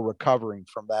just no recovering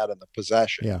from that in the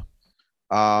possession.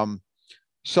 Yeah.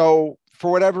 So for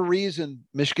whatever reason,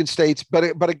 Michigan State's, but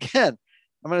again,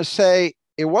 I'm going to say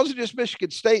it wasn't just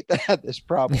Michigan State that had this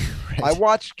problem. Right. I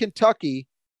watched Kentucky,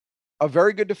 a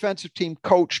very good defensive team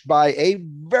coached by a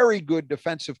very good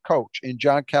defensive coach in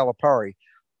John Calipari,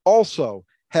 also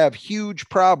have huge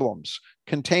problems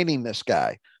containing this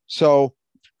guy. So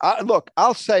look,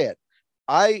 I'll say it.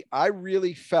 I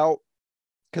really felt,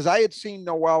 because I had seen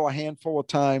Noel a handful of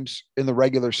times in the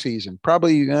regular season,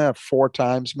 probably 4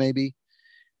 times maybe.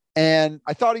 And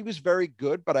I thought he was very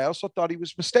good, but I also thought he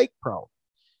was mistake prone.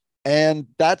 And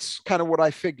that's kind of what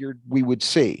I figured we would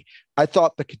see. I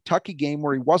thought the Kentucky game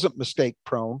where he wasn't mistake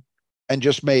prone and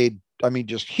just made,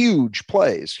 just huge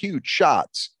plays, huge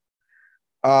shots.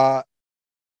 I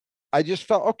just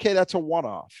felt, okay, that's a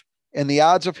one-off. And the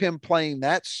odds of him playing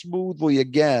that smoothly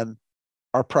again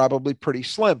are probably pretty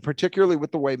slim, particularly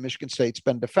with the way Michigan State's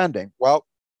been defending. Well,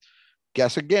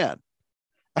 guess again.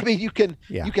 You can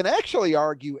actually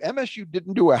argue MSU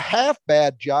didn't do a half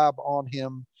bad job on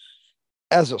him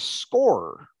as a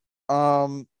scorer.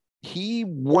 He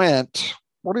went,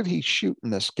 what did he shoot in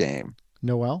this game?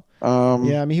 Noel?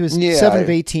 He was 7 of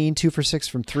 18, 2 for 6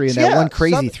 from 3, and that one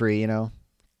crazy 3,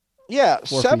 Yeah,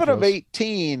 7 of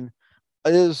 18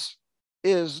 is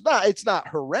not, it's not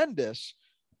horrendous,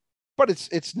 but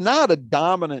it's not a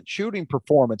dominant shooting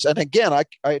performance. And again, I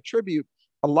attribute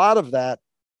a lot of that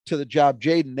to the job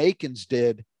Jaden Akins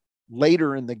did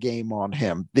later in the game on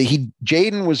him.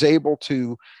 Jaden was able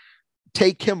to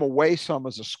take him away some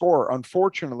as a scorer.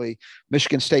 Unfortunately,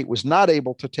 Michigan State was not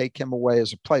able to take him away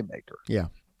as a playmaker. Yeah.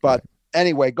 But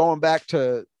anyway, going back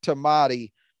to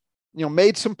Madi,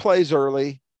 made some plays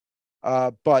early,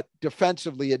 but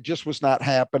defensively it just was not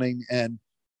happening. And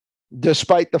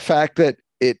despite the fact that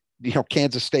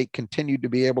Kansas State continued to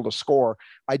be able to score,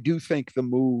 I do think the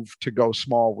move to go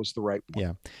small was the right one.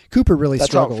 Yeah. Cooper really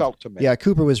struggled. That's how it felt to me. Yeah.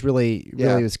 Cooper was really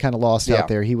was kind of lost out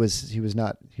there. He was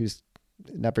not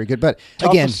very good, but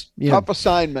tough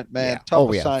assignment, man. Yeah. Tough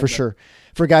assignment. For sure.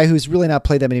 For a guy who's really not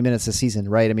played that many minutes this season,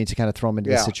 right? To kind of throw him into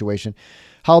this situation.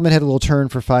 Holloman had a little turn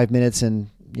for 5 minutes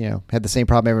and, had the same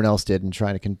problem everyone else did in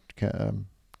trying to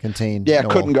contain. Yeah.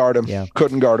 Noel. Couldn't guard him. Yeah.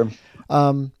 Couldn't guard him.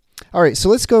 All right. So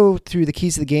let's go through the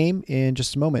keys of the game in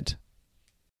just a moment.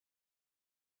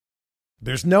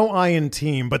 There's no I in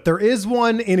team, but there is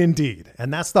one in Indeed,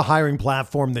 and that's the hiring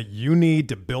platform that you need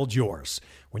to build yours.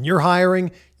 When you're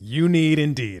hiring, you need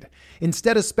Indeed.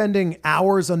 Instead of spending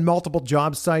hours on multiple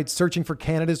job sites searching for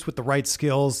candidates with the right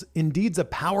skills, Indeed's a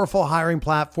powerful hiring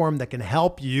platform that can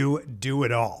help you do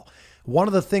it all. One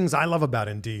of the things I love about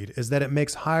Indeed is that it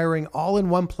makes hiring all in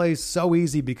one place so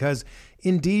easy because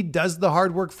Indeed does the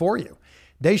hard work for you.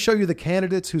 They show you the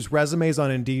candidates whose resumes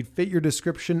on Indeed fit your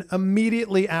description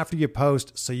immediately after you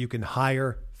post so you can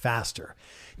hire faster.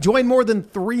 Join more than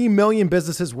 3 million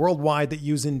businesses worldwide that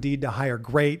use Indeed to hire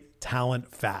great talent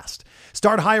fast.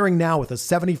 Start hiring now with a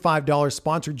 $75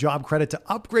 sponsored job credit to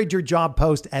upgrade your job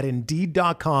post at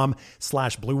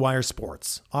Indeed.com/Blue Wire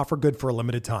Sports. Offer good for a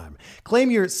limited time.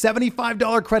 Claim your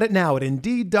 $75 credit now at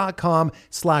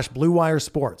Indeed.com/Blue Wire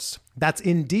Sports. That's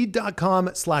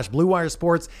Indeed.com/Blue Wire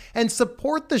Sports, and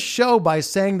support the show by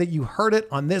saying that you heard it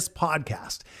on this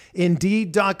podcast.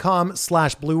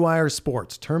 Indeed.com/Blue Wire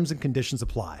Sports. Terms and conditions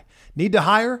apply. Need to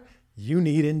hire? You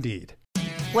need Indeed.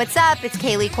 What's up? It's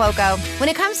Kaylee Cuoco. When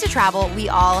it comes to travel, we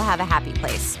all have a happy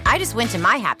place. I just went to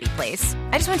my happy place.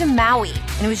 I just went to Maui,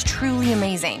 and it was truly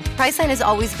amazing. Priceline has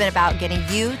always been about getting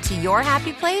you to your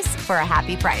happy place for a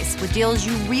happy price with deals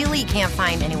you really can't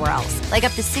find anywhere else. Like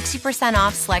up to 60%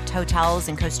 off select hotels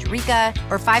in Costa Rica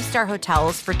or 5-star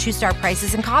hotels for 2-star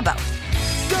prices in Cabo.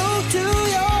 Go to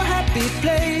your happy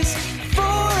place for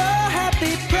a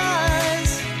happy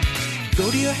price.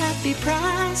 Go to your happy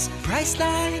price,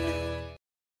 Priceline.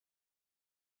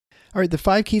 All right, the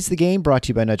 5 keys to the game brought to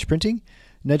you by Nudge Printing.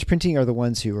 Nudge Printing are the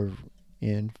ones who are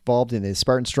involved in the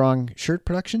Spartan Strong shirt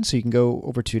production. So you can go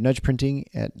over to Nudge Printing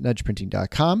at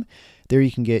nudgeprinting.com. There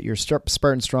you can get your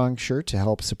Spartan Strong shirt to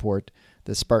help support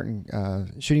the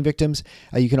Spartan shooting victims.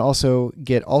 You can also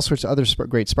get all sorts of other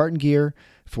great Spartan gear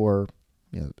for,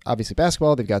 obviously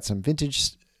basketball. They've got some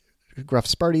vintage Gruff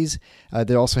Sparties.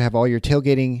 They also have all your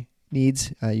tailgating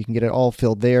needs. You can get it all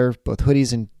filled there, both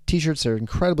hoodies and T-shirts are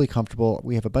incredibly comfortable.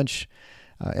 We have a bunch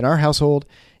in our household.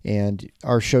 And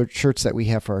our shirts that we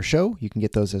have for our show, you can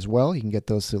get those as well. You can get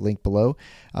those through the link below.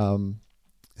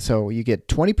 So you get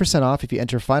 20% off if you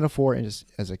enter Final Four as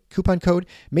a coupon code.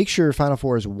 Make sure Final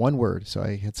Four is one word. So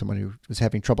I had someone who was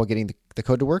having trouble getting the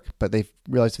code to work, but they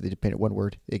realized if they paint it one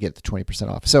word, they get the 20%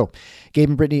 off. So Gabe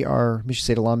and Brittany are Michigan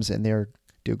State alums, and they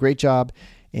do a great job.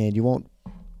 And you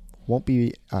won't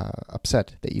be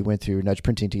upset that you went through Nudge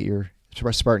Printing to get your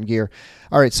Spartan gear.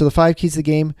 All right, so the 5 keys to the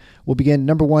game will begin.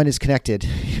 Number 1 is connected.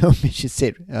 Michigan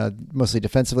State mostly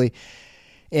defensively.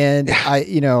 And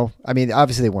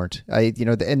obviously they weren't.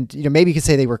 Maybe you could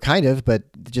say they were kind of, but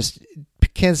just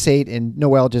Kansas State and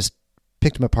Noel just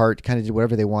picked them apart, kind of did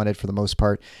whatever they wanted for the most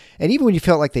part. And even when you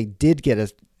felt like they did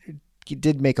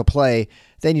make a play,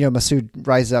 then MSU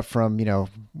rises up from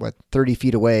 30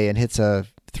 feet away and hits a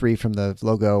 3 from the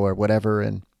logo or whatever.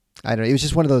 And I don't know. It was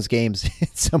just one of those games in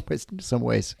some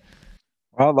ways.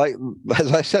 Well, like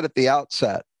as I said at the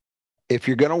outset, if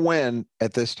you're going to win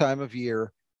at this time of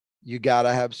year, you got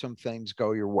to have some things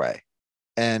go your way.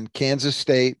 And Kansas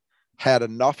State had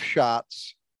enough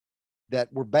shots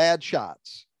that were bad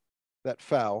shots that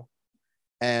fell,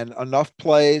 and enough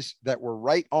plays that were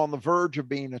right on the verge of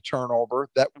being a turnover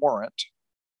that weren't,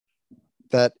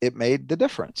 that it made the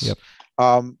difference. Yep.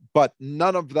 But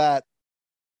none of that.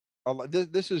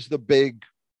 This is the big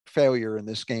failure in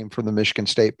this game from the Michigan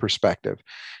State perspective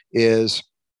is,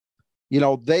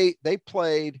 they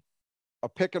played a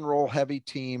pick and roll heavy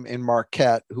team in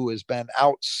Marquette who has been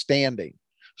outstanding,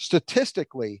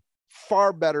 statistically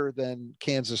far better than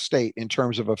Kansas State in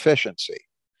terms of efficiency,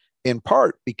 in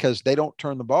part because they don't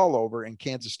turn the ball over and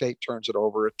Kansas State turns it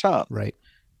over a ton. Right.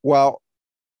 Well,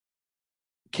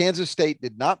 Kansas State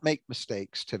did not make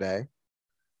mistakes today,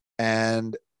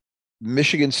 and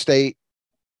Michigan State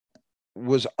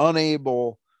was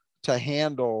unable to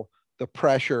handle the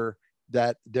pressure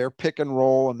that their pick and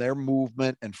roll and their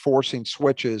movement and forcing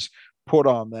switches put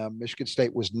on them. Michigan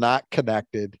State was not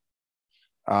connected.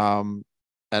 And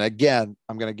again,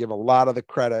 I'm going to give a lot of the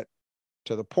credit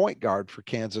to the point guard for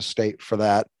Kansas State for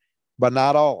that, but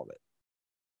not all of it.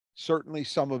 Certainly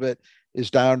some of it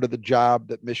is down to the job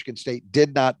that Michigan State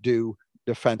did not do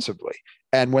defensively.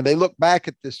 And when they look back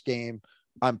at this game,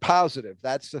 I'm positive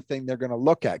that's the thing they're going to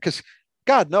look at, because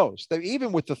God knows that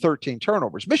even with the 13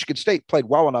 turnovers, Michigan State played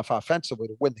well enough offensively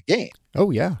to win the game.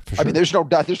 Oh yeah. For sure. I mean, there's no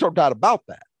doubt about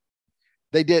that.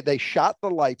 They shot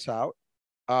the lights out.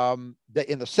 In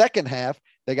the second half,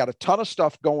 they got a ton of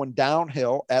stuff going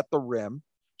downhill at the rim.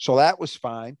 So that was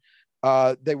fine.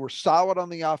 They were solid on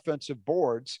the offensive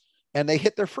boards, and they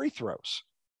hit their free throws.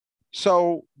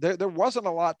 So there wasn't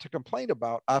a lot to complain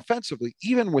about offensively,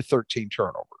 even with 13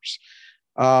 turnovers.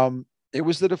 It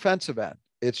was the defensive end.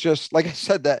 It's just, like I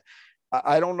said, that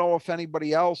I don't know if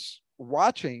anybody else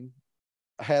watching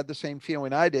had the same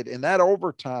feeling I did. In that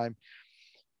overtime,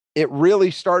 it really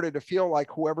started to feel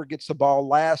like whoever gets the ball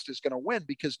last is going to win,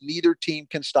 because neither team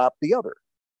can stop the other.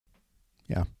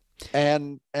 Yeah.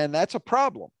 And that's a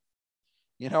problem.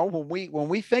 When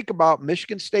we think about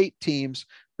Michigan State teams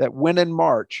that win in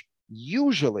March,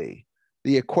 usually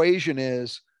the equation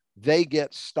is they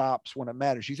get stops when it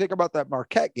matters. You think about that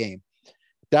Marquette game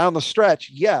down the stretch.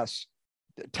 Yes,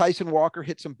 Tyson Walker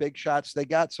hit some big shots. They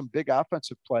got some big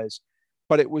offensive plays,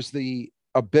 but it was the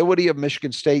ability of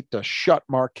Michigan State to shut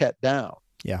Marquette down.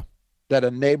 Yeah. That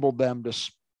enabled them to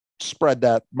spread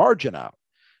that margin out.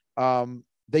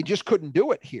 They just couldn't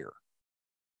do it here.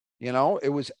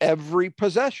 It was every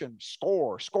possession,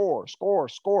 score.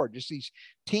 Just these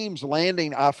teams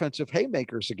landing offensive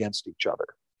haymakers against each other.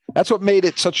 That's what made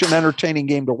it such an entertaining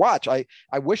game to watch. I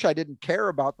wish I didn't care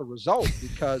about the result,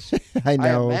 because I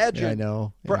know. I imagine. I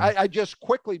know. I just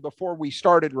quickly, before we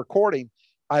started recording,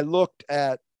 I looked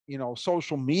at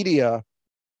social media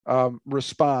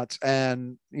response,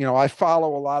 and I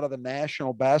follow a lot of the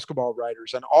national basketball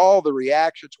writers, and all the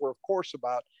reactions were, of course,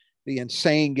 about the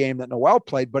insane game that Noel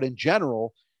played, but in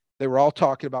general, they were all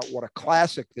talking about what a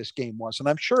classic this game was. And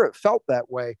I'm sure it felt that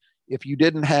way if you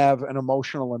didn't have an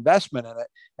emotional investment in it,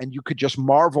 and you could just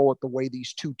marvel at the way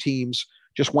these two teams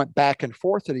just went back and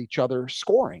forth at each other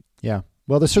scoring. Yeah.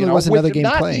 Well, there certainly was another game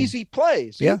not playing. Easy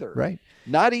plays either. Right.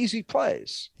 Not easy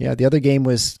plays. Yeah. The other game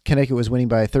was Connecticut was winning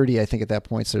by 30, I think, at that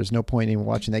point. So there's no point in even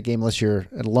watching that game unless you're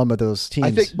an alum of those teams.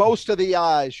 I think most of the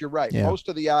eyes, you're right. Yeah. Most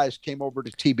of the eyes came over to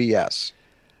TBS.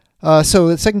 So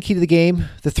the second key to the game,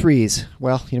 the threes.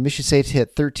 Well, Michigan State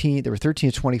hit 13. They were 13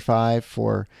 to 25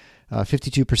 for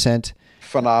 52%.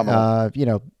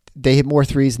 Phenomenal. They hit more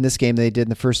threes in this game than they did in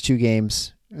the first two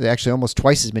games. They actually almost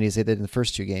twice as many as they did in the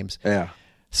first two games. Yeah.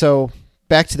 So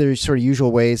back to their sort of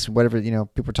usual ways, whatever,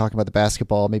 people are talking about the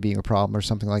basketball maybe being a problem or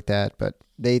something like that, but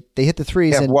they hit the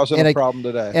threes. It and wasn't a problem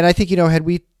today. And I think, had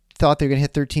we thought they were going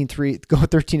to hit go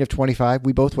 13 of 25,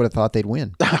 we both would have thought they'd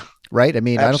win. Right? I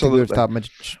mean, I don't think we would have thought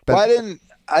much. But well,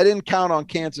 I didn't count on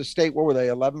Kansas State. What were they?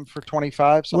 11 for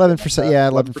 25? 11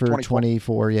 for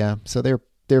 24. Yeah. So they're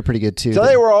pretty good too. So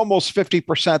they were almost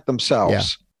 50%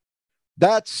 themselves.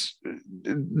 Yeah.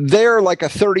 They're like a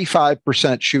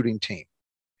 35% shooting team.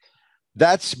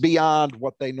 That's beyond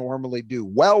what they normally do,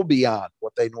 well beyond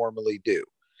what they normally do.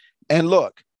 And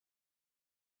look,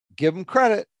 give them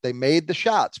credit. They made the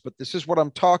shots, but this is what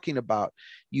I'm talking about.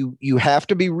 You have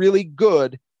to be really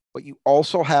good, but you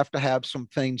also have to have some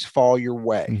things fall your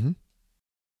way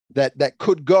that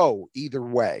could go either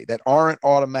way, that aren't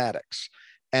automatics.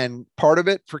 And part of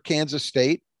it for Kansas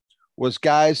State was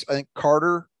guys, I think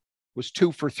Carter was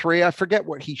 2 for 3. I forget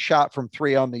what he shot from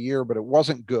 3 on the year, but it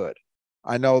was't good.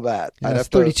 I know that. Yeah, that's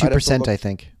 32%, I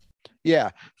think.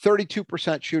 Yeah,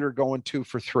 32% shooter going 2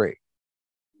 for 3.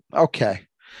 Okay.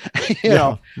 you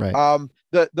know, right.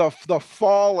 The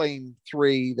falling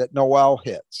 3 that Noel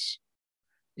hits,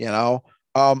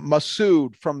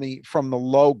 Masood from the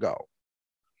logo.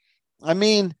 I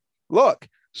mean, look,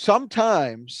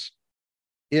 sometimes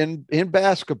in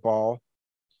basketball,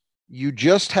 you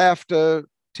just have to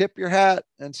tip your hat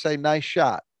and say, nice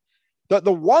shot.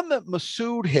 The one that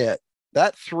Masood hit,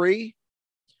 that 3,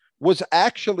 was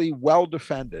actually well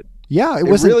defended. Yeah, it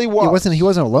really was. He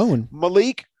wasn't alone.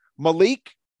 Malik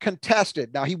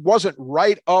contested. Now, he wasn't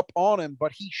right up on him,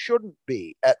 but he shouldn't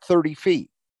be at 30 feet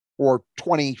or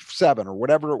 27 or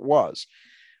whatever it was.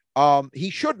 He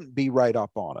shouldn't be right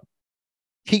up on him.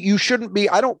 You shouldn't be.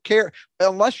 I don't care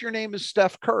unless your name is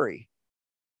Steph Curry.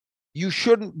 You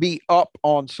shouldn't be up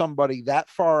on somebody that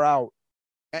far out,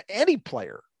 any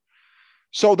player.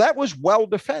 So that was well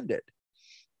defended.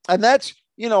 And that's,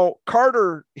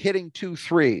 Carter hitting 2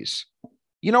 threes.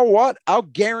 You know what? I will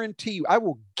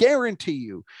guarantee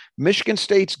you, Michigan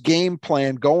State's game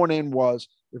plan going in was,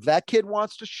 if that kid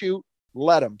wants to shoot,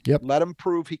 let him. Yep. Let him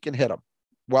prove he can hit them.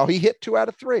 Well, he hit 2 out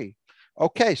of 3.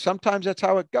 Okay, sometimes that's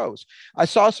how it goes. I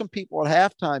saw some people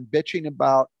at halftime bitching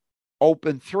about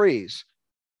open threes.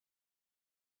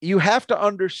 You have to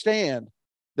understand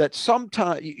that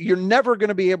sometimes you're never going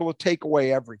to be able to take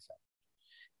away everything.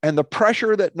 And the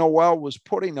pressure that Noel was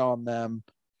putting on them,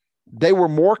 they were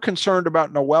more concerned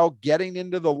about Noel getting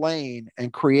into the lane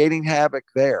and creating havoc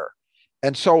there.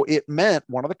 And so it meant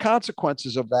one of the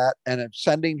consequences of that and of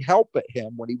sending help at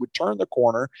him when he would turn the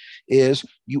corner is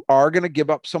you are going to give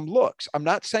up some looks. I'm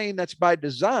not saying that's by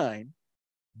design,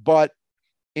 but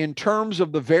in terms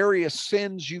of the various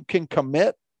sins you can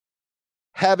commit,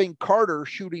 having Carter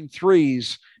shooting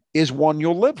threes is one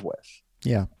you'll live with.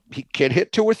 Yeah. He can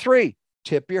hit 2 or 3,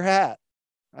 tip your hat.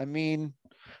 I mean,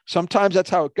 sometimes that's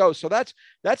how it goes. So that's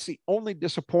the only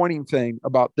disappointing thing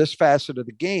about this facet of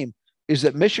the game is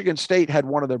that Michigan State had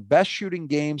one of their best shooting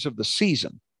games of the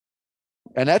season.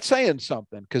 And that's saying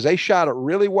something because they shot it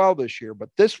really well this year, but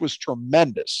this was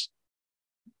tremendous.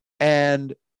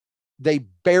 And they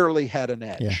barely had an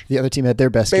edge. Yeah, the other team had their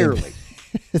best barely.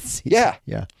 Game. Yeah.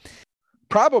 Yeah.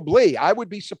 Probably. I would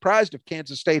be surprised if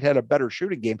Kansas State had a better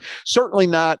shooting game. Certainly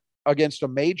not against a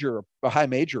high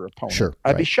major opponent. Sure.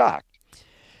 I'd be shocked.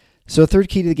 So third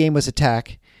key to the game was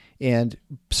attack. And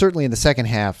certainly in the second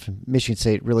half, Michigan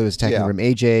State really was attacking from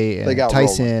AJ and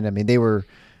Tyson. Rolling. I mean, they were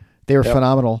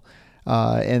phenomenal.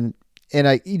 And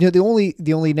I, the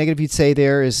only negative you'd say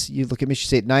there is you look at Michigan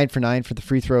State 9 for 9 for the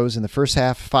free throws in the first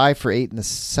half, 5 for 8 in the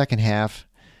second half.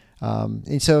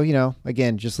 And so,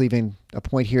 again, just leaving a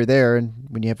point here, there, and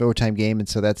when you have an overtime game. And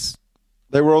so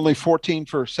they were only 14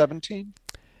 for 17.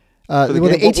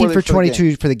 The 18 for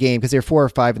 22 for the game because they were 4 or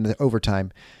 5 in the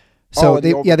overtime. So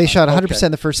they shot 100%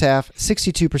 in the first half,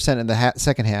 62% in the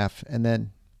second half, and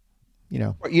then,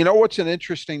 what's an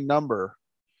interesting number?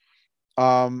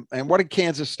 And what did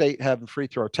Kansas State have in free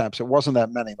throw attempts? It wasn't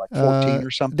that many, like 14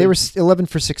 or something. They were 11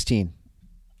 for 16.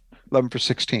 11 for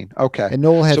 16. Okay. And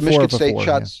Noel had 4 Michigan for State 4.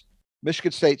 shots. Yeah.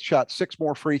 Michigan State shot 6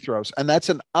 more free throws, and that's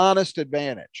an honest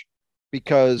advantage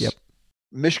because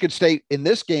Michigan State in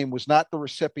this game was not the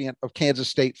recipient of Kansas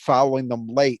State fouling them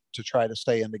late to try to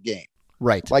stay in the game.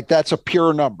 Right. Like that's a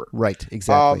pure number. Right.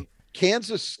 Exactly.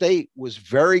 Kansas State was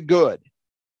very good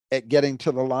at getting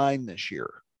to the line this year.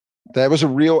 That was a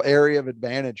real area of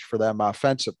advantage for them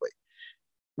offensively.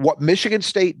 What Michigan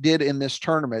State did in this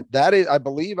tournament, that is, I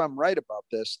believe I'm right about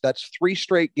this. That's 3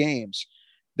 straight games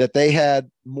that they had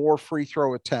more free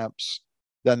throw attempts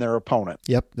than their opponent.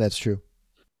 Yep. That's true.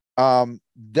 I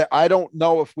don't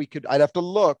know if we could, I'd have to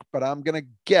look, but I'm going to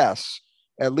guess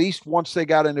at least once they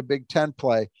got into Big Ten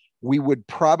play, we would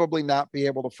probably not be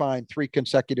able to find 3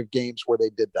 consecutive games where they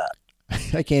did that.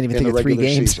 I can't even think of 3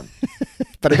 games, season.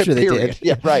 but I'm sure they did.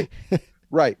 Yeah, right.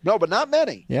 Right. No, but not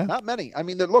many. Yeah. Not many. I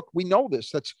mean, look, we know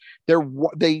this.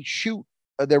 They shoot,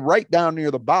 they're right down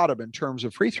near the bottom in terms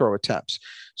of free throw attempts.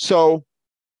 So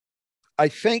I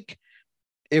think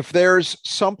if there's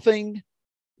something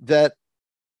that,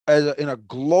 in a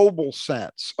global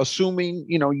sense, assuming,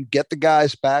 you get the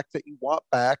guys back that you want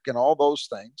back and all those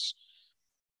things,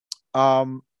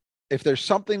 if there's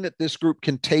something that this group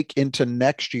can take into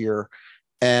next year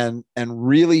and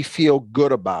really feel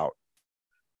good about,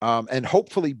 and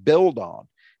hopefully build on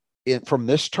it from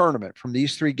this tournament, from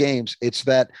these 3 games, it's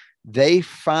that they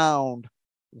found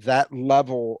that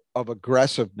level of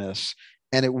aggressiveness.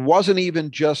 And it wasn't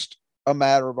even just a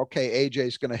matter of, okay,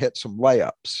 AJ's going to hit some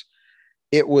layups.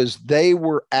 It was, they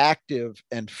were active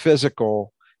and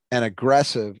physical and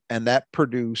aggressive, and that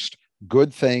produced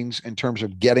good things in terms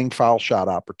of getting foul shot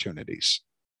opportunities.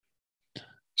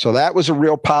 So that was a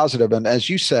real positive. And as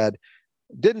you said,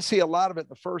 didn't see a lot of it in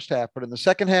the first half, but in the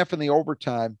second half and the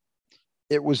overtime,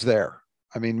 it was there.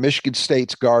 I mean, Michigan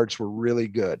State's guards were really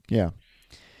good. Yeah.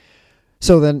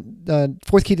 So then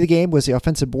fourth key to the game was the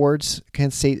offensive boards.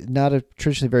 Kansas State, not a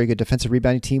traditionally very good defensive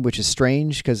rebounding team, which is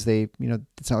strange because they,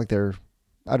 it's not like they're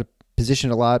out of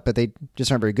position a lot, but they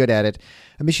just aren't very good at it.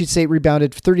 Michigan State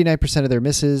rebounded 39% of their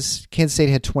misses. Kansas State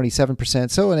had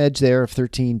 27%, so an edge there of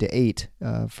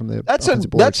 13-8 from the offensive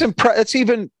boards.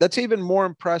 That's even more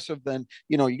impressive than,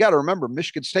 you got to remember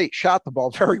Michigan State shot the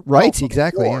ball very well. Right,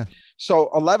 exactly. Yeah.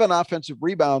 So 11 offensive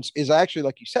rebounds is actually,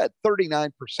 like you said,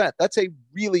 39%. That's a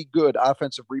really good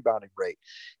offensive rebounding rate.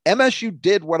 MSU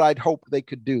did what I'd hoped they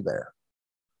could do there.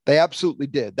 They absolutely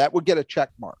did. That would get a check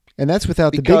mark. And that's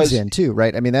without the bigs in too,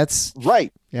 right? I mean, that's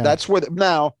right. Yeah. That's where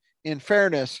now, in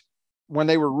fairness, when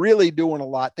they were really doing a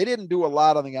lot, they didn't do a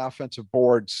lot on the offensive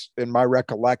boards in my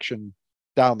recollection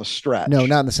down the stretch. No,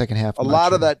 not in the second half. A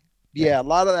lot of that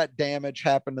damage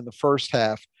happened in the first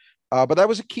half, but that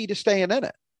was a key to staying in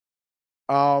it.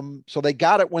 So they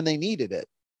got it when they needed it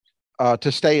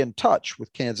to stay in touch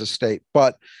with Kansas State.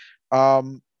 But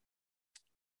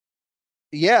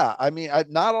yeah, I mean,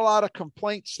 not a lot of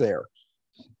complaints there.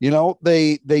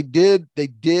 They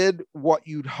did what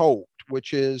you'd hoped,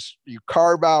 which is you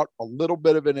carve out a little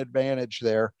bit of an advantage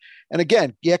there. And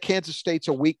again, yeah, Kansas State's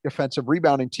a weak defensive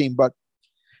rebounding team, but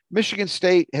Michigan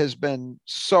State has been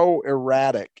so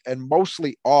erratic and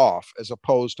mostly off as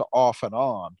opposed to off and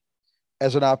on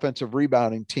as an offensive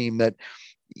rebounding team that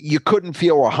you couldn't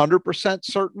feel 100%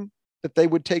 certain that they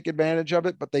would take advantage of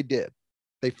it, but they did.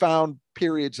 They found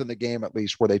periods in the game, at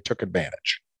least, where they took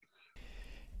advantage.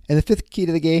 And the fifth key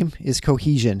to the game is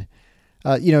cohesion.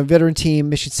 Veteran team,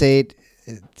 Michigan State,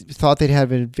 thought they'd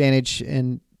have an advantage.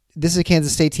 And this is a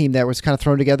Kansas State team that was kind of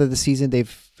thrown together this season.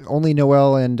 They've only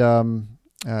Noel and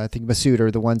I think Masood are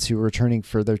the ones who are returning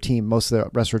for their team. Most of the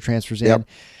rest were transfers in. Yep.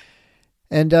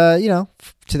 And,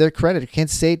 to their credit,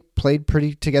 Kansas State played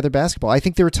pretty together basketball. I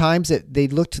think there were times that they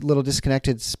looked a little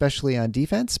disconnected, especially on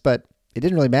defense, but it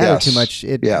didn't really matter too much.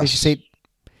 Michigan State,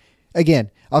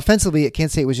 again, offensively,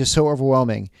 Kansas State was just so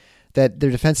overwhelming that their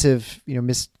defensive,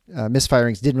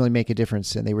 misfirings didn't really make a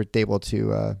difference, and they were able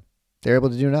to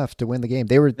do enough to win the game.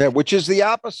 Which is the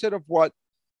opposite of what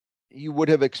you would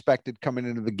have expected coming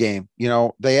into the game.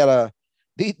 They had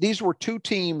these were 2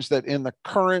 teams that in the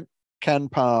current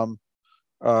KenPom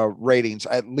ratings,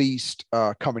 at least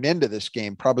coming into this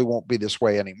game, probably won't be this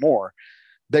way anymore.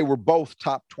 They were both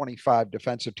top 25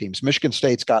 defensive teams. Michigan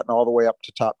State's gotten all the way up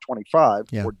to top 25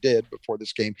 or did before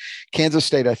this game. Kansas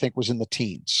State, I think, was in the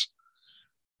teens.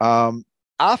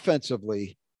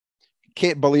 Offensively,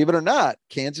 can't believe it or not,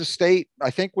 Kansas State, I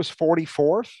think, was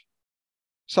 44th,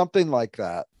 something like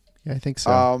that. Yeah, I think so.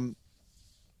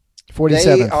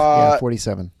 47th.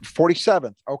 47.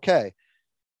 47th. Okay.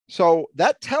 So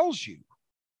that tells you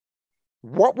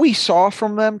what we saw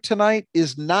from them tonight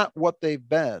is not what they've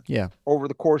been over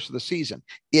the course of the season.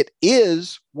 It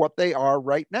is what they are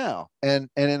right now. And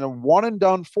in a one and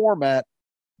done format,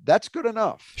 that's good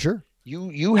enough. Sure.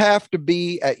 You have to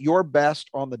be at your best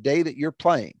on the day that you're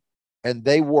playing. And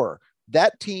they were.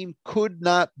 That team could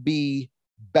not be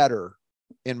better,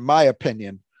 in my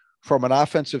opinion, from an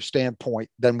offensive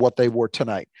standpoint than what they were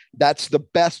tonight. That's the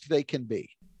best they can be.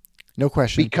 No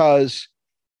question.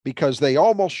 Because they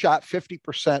almost shot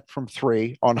 50% from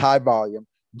 3 on high volume.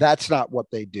 That's not what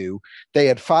they do. They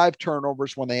had 5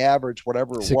 turnovers when they averaged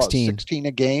whatever it 16. was, 16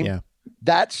 a game. Yeah.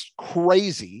 That's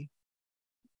crazy.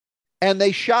 And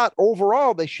they shot, I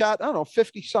don't know,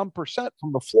 50 some percent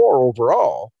from the floor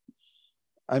overall.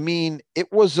 I mean,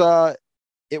 it was a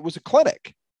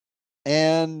clinic.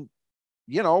 And,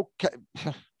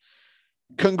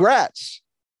 congrats.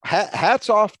 Hats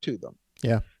off to them.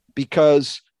 Yeah.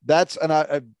 Because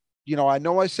I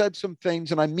know I said some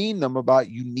things and I mean them about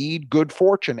you need good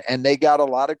fortune, and they got a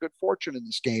lot of good fortune in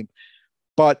this game,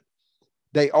 but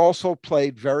they also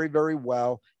played very, very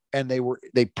well. And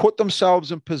they put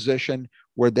themselves in position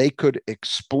where they could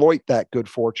exploit that good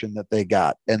fortune that they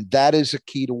got. And that is a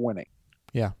key to winning.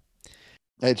 Yeah.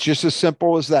 It's just as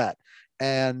simple as that.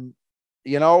 And,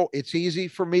 it's easy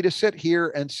for me to sit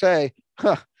here and say,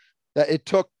 that it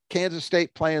took Kansas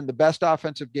State playing the best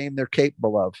offensive game they're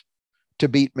capable of to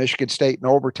beat Michigan State in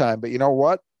overtime. But you know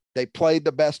what? They played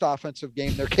the best offensive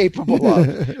game they're capable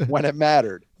of when it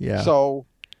mattered. Yeah. So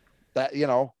that,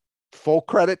 full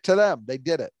credit to them. They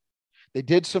did it. They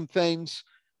did some things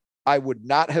I would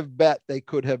not have bet they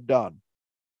could have done.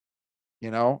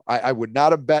 I would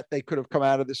not have bet they could have come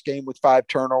out of this game with 5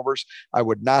 turnovers. I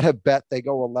would not have bet they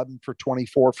go 11 for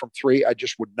 24 from 3. I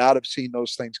just would not have seen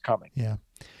those things coming. Yeah.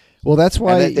 Well, that's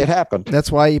why it happened. That's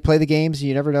why you play the games.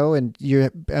 You never know. And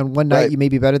on one night, you may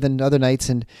be better than other nights.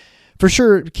 And for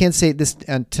sure, Kansas State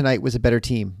tonight was a better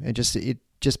team, and just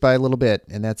by a little bit.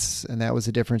 And that was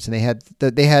the difference. And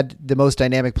they had the most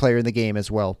dynamic player in the game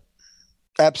as well.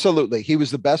 Absolutely. He was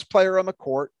the best player on the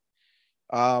court.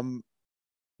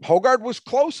 Hoggard was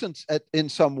close in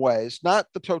some ways, not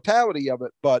the totality of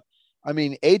it, but I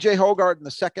mean, AJ Hoggard in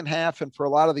the second half and for a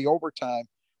lot of the overtime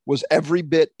was every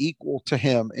bit equal to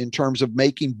him in terms of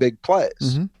making big plays.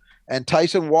 Mm-hmm. And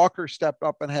Tyson Walker stepped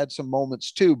up and had some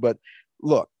moments too. But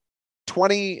look,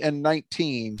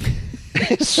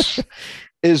 20-19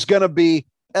 is going to be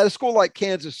at a school like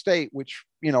Kansas State, which,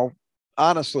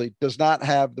 honestly does not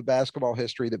have the basketball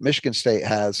history that Michigan State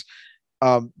has.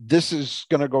 This is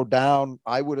going to go down,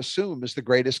 I would assume, as the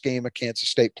greatest game a Kansas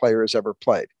State player has ever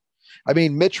played. I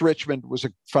mean, Mitch Richmond was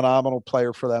a phenomenal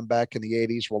player for them back in the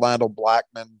 80s. Rolando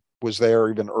Blackman was there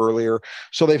even earlier.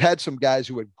 So they've had some guys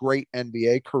who had great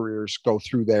NBA careers go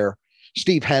through there.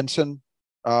 Steve Henson,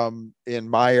 in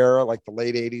my era, like the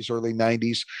late 80s, early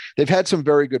 90s. They've had some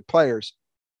very good players,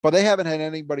 but they haven't had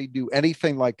anybody do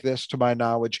anything like this, to my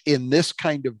knowledge, in this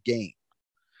kind of game,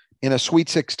 in a Sweet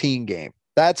 16 game.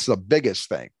 That's the biggest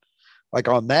thing. Like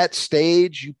on that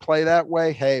stage, you play that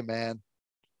way. Hey, man,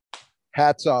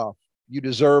 hats off. You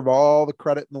deserve all the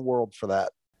credit in the world for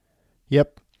that.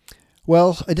 Yep.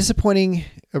 Well, a disappointing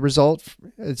result.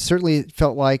 It certainly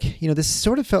felt like, this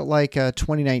sort of felt like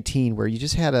 2019, where you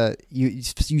just had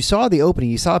you saw the opening,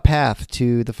 you saw a path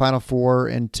to the Final Four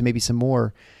and to maybe some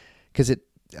more, because it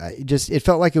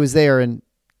felt like it was there, and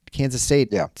Kansas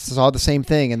State saw the same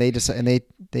thing, and they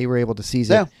were able to seize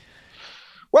it. Yeah.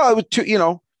 Well, it was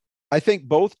I think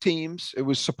both teams, it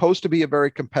was supposed to be a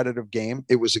very competitive game.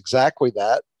 It was exactly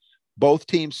that. Both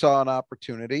teams saw an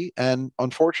opportunity, and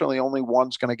unfortunately only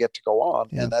one's going to get to go on.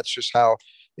 Yeah. And that's just how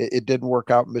it didn't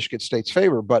work out in Michigan State's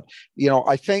favor. But,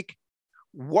 I think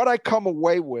what I come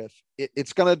away with,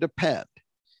 it's going to depend.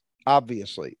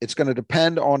 Obviously, it's going to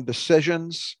depend on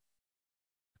decisions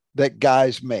that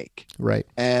guys make. Right.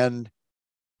 And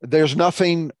there's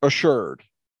nothing assured,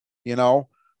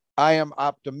 I am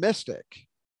optimistic,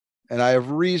 and I have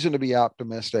reason to be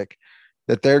optimistic,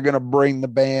 that they're going to bring the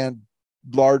band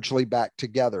largely back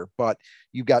together. But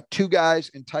you've got 2 guys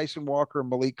in Tyson Walker and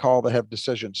Malik Hall that have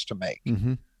decisions to make.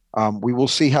 Mm-hmm. We will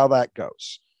see how that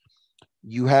goes.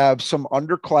 You have some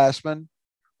underclassmen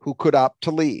who could opt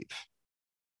to leave.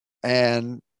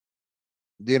 And,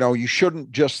 you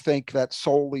shouldn't just think that's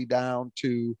solely down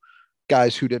to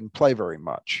guys who didn't play very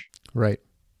much. Right.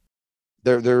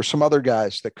 There are some other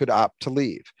guys that could opt to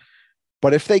leave.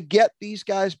 But if they get these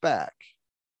guys back,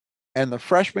 and the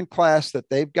freshman class that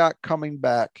they've got coming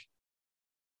back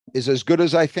is as good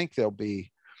as I think they'll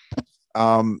be,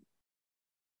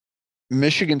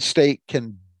 Michigan State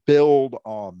can build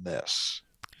on this.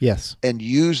 Yes. And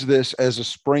use this as a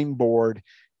springboard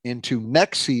into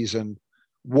next season,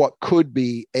 what could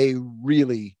be a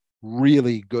really,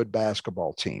 really good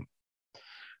basketball team.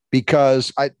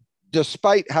 Because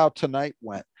despite how tonight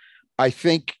went, I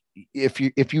think if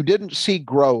you didn't see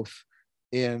growth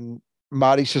in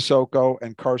Mady Sissoko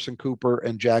and Carson Cooper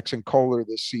and Jackson Kohler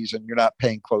this season, you're not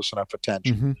paying close enough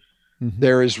attention. Mm-hmm. Mm-hmm.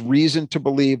 There is reason to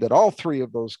believe that all 3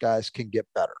 of those guys can get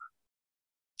better.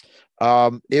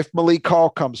 If Malik Hall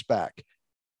comes back,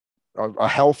 a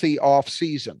healthy off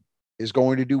season is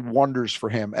going to do wonders for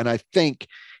him. And I think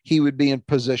he would be in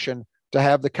position to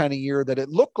have the kind of year that it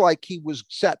looked like he was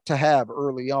set to have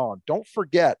early on. Don't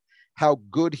forget how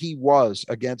good he was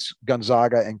against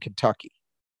Gonzaga and Kentucky.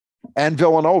 And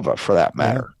Villanova, for that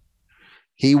matter. Yeah.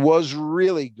 He was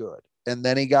really good, and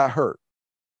then he got hurt.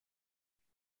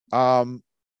 The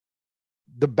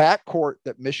backcourt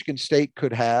that Michigan State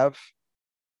could have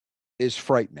is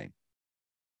frightening,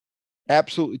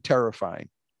 absolutely terrifying.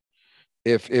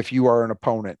 If you are an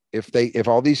opponent, if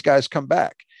all these guys come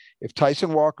back, if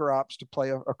Tyson Walker opts to play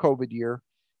a COVID year,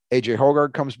 AJ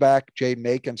Hoggard comes back, Jaden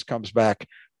Akins comes back,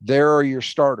 there are your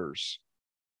starters.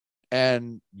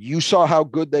 And you saw how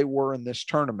good they were in this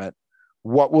tournament.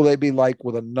 What will they be like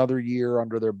with another year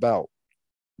under their belt?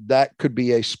 That could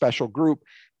be a special group.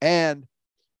 And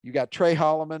you got Trey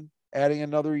Holloman adding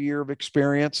another year of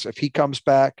experience if he comes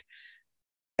back.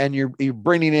 And you're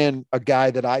bringing in a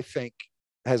guy that I think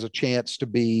has a chance to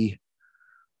be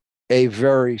a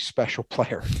very special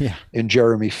player in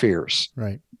Jeremy Fears.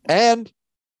 Right. And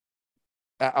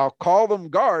I'll call them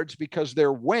guards because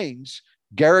they're wings,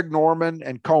 Garrick Norman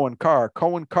and Cohen Carr.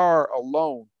 Cohen Carr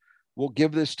alone will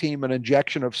give this team an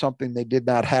injection of something they did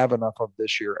not have enough of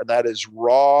this year. And that is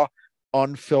raw,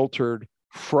 unfiltered,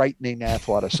 frightening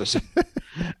athleticism.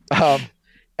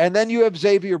 And then you have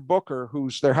Xavier Booker,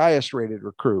 who's their highest rated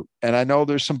recruit. And I know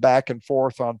there's some back and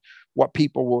forth on what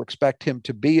people will expect him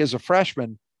to be as a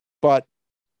freshman, but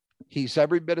he's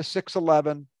every bit of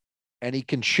 6'11", and he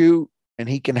can shoot and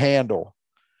he can handle.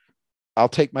 I'll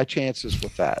take my chances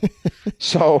with that.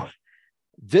 So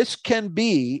this can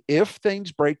be, if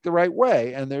things break the right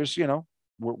way, and there's,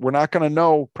 we're not going to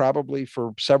know probably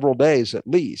for several days at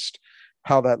least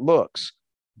how that looks.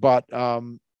 But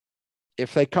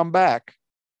if they come back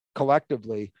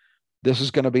collectively, this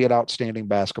is going to be an outstanding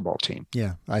basketball team.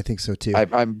 Yeah, I think so too.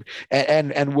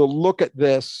 And we'll look at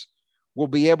this. We'll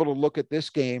be able to look at this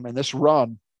game and this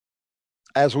run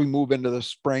as we move into the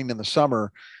spring and the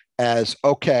summer as,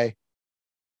 okay,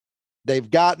 they've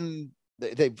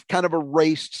kind of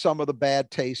erased some of the bad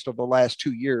taste of the last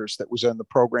 2 years that was in the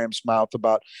program's mouth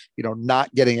about,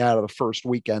 not getting out of the first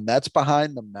weekend. That's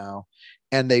behind them now.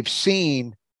 And they've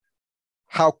seen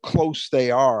how close they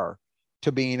are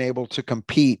to being able to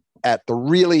compete at the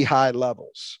really high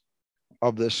levels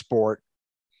of this sport.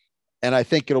 And I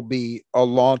think it'll be a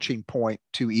launching point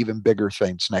to even bigger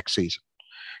things next season.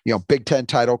 Big Ten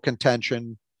title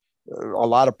contention, a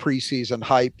lot of preseason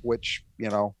hype, which,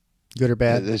 good or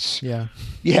bad. Yeah.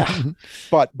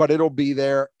 But it'll be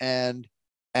there and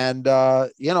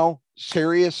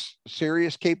serious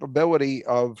capability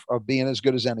of being as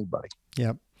good as anybody.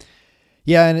 Yep.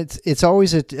 Yeah. And it's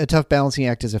always a tough balancing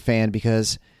act as a fan,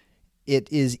 because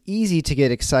it is easy to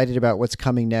get excited about what's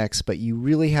coming next, but you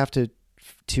really have to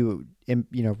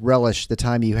relish the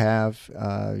time you have,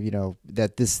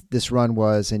 that this run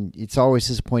was, and it's always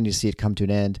disappointing to see it come to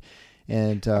an end.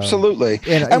 And absolutely.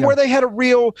 And where they had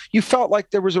you felt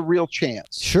like there was a real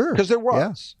chance. Sure. Because there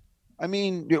was. Yeah. I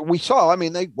mean, we saw,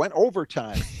 they went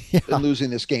overtime in losing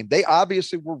this game. They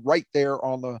obviously were right there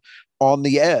on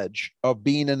the edge of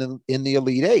being in the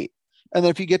Elite Eight. And then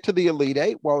if you get to the Elite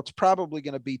Eight, well, it's probably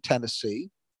going to be Tennessee.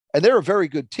 And they're a very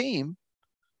good team,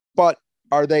 but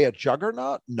are they a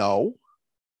juggernaut? No.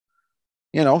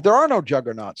 There are no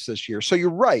juggernauts this year. So you're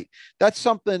right. That's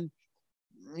something,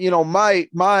 my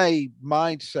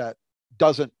mindset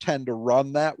doesn't tend to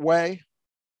run that way,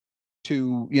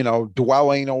 to,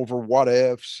 dwelling over what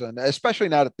ifs, and especially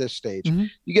not at this stage. Mm-hmm.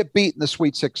 You get beat in the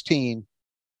Sweet 16,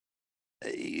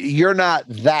 you're not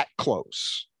that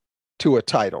close to a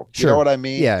title. Sure. You know what I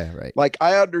mean? Yeah, right. Like,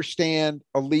 I understand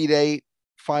Elite Eight,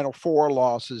 Final Four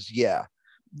losses. Yeah.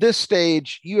 This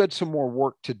stage, you had some more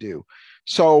work to do.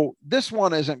 So this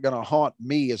one isn't going to haunt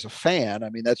me as a fan.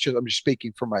 I'm just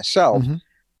speaking for myself. Mm-hmm.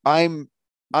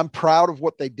 I'm proud of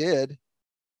what they did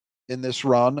in this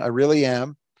run. I really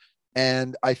am.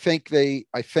 And I think they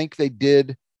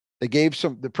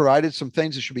provided some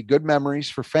things that should be good memories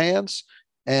for fans.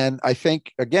 And I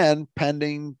think, again,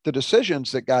 pending the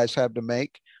decisions that guys have to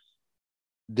make,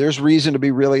 there's reason to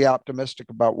be really optimistic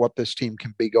about what this team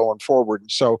can be going forward. And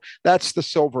so that's the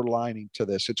silver lining to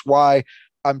this. It's why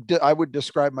I would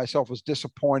describe myself as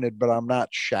disappointed, but I'm not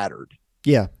shattered.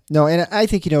 Yeah, no. And I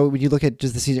think, when you look at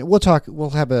just the season, we'll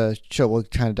have a show. We'll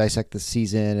kind of dissect the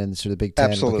season and sort of the Big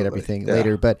Ten, look at everything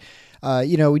later. But,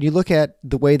 when you look at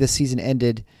the way the season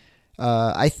ended,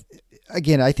 I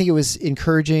think it was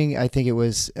encouraging. I think it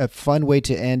was a fun way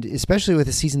to end, especially with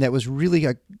a season that was really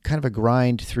a kind of a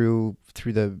grind through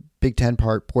the Big Ten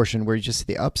portion, where you just see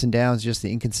the ups and downs, just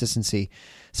the inconsistency.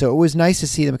 So it was nice to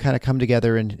see them kind of come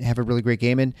together and have a really great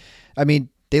game. And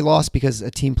they lost because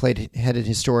a team had an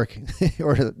historic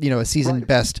or a season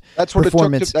best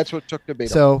performance. That's what it took to beat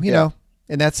them. So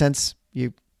in that sense,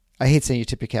 I hate saying you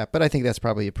tip your cap, but I think that's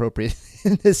probably appropriate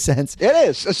in this sense. It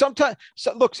is.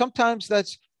 Sometimes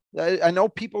that's. I know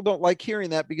people don't like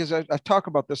hearing that, because I talk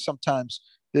about this sometimes.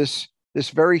 This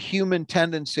very human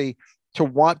tendency to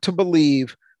want to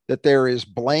believe that there is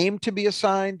blame to be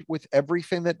assigned with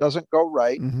everything that doesn't go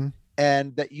right, mm-hmm.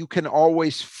 and that you can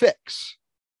always fix.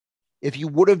 If you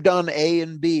would have done A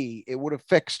and B, it would have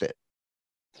fixed it.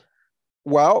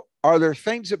 Well, are there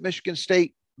things that Michigan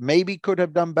State maybe could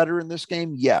have done better in this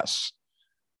game? Yes.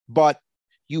 But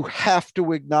you have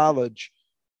to acknowledge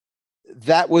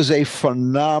that was a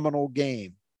phenomenal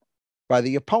game by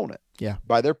the opponent. Yeah.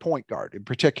 By their point guard in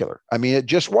particular. I mean, it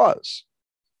just was.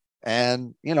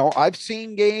 And, you know, I've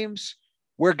seen games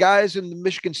where guys in the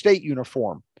Michigan State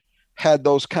uniform had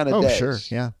those kind of days. Sure.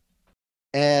 Yeah.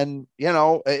 And, you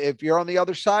know, if you're on the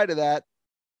other side of that,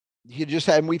 you just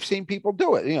had, and we've seen people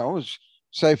do it, you know,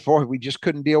 say, boy, we just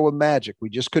couldn't deal with Magic. We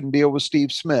just couldn't deal with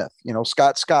Steve Smith, you know,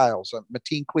 Scott Skiles,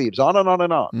 Mateen Cleaves, on and on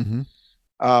and on.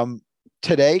 Mm-hmm.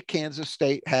 Today, Kansas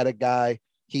State had a guy,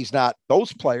 he's not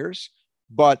those players,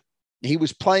 but he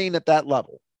was playing at that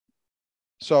level.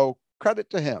 So credit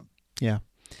to him. Yeah.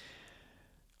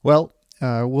 Well,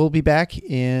 we'll be back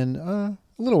in a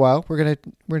little while. We're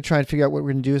gonna try and figure out what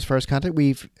we're gonna do as far as content.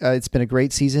 It's been a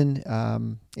great season,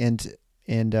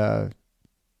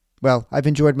 well, I've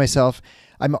enjoyed myself.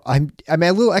 I'm a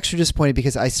little extra disappointed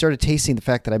because I started tasting the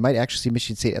fact that I might actually see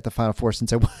Michigan State at the Final Four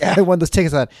since I won those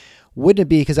tickets. I thought, wouldn't it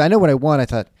be? Because I know when I won, I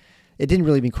thought it didn't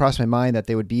really even cross my mind that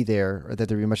they would be there or that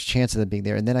there'd be much chance of them being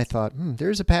there. And then I thought,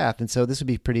 there's a path, and so this would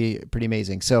be pretty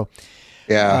amazing. So,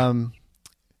 yeah, it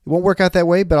won't work out that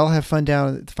way, but I'll have fun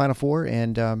down at the Final Four,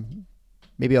 and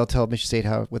maybe I'll tell Michigan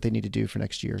State what they need to do for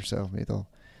next year. So maybe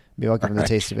I'll give them the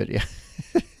taste of it. Yeah.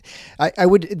 I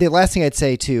would. The last thing I'd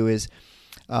say too is,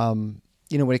 when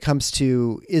it comes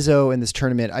to Izzo and this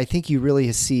tournament, I think you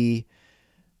really see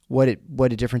what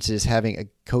a difference it is having a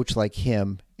coach like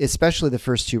him, especially the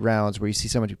first two rounds where you see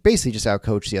someone who basically just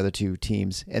outcoached the other two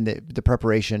teams and the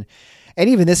preparation. And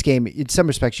even this game, in some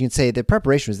respects, you can say the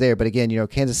preparation was there, but again,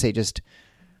 Kansas State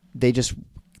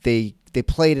they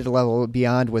played at a level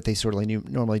beyond what they sort of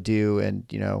normally do,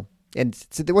 and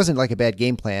so there wasn't like a bad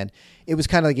game plan. It was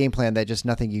kind of a game plan that just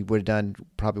nothing you would have done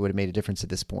probably would have made a difference at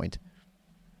this point.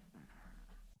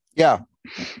 Yeah,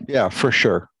 for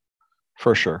sure.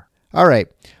 All right.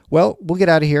 Well, we'll get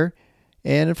out of here.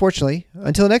 And unfortunately,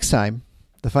 until next time,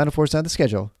 the Final Four is on the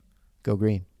schedule. Go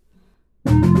Green.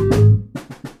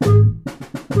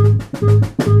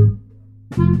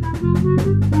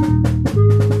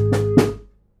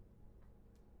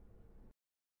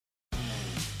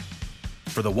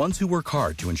 For the ones who work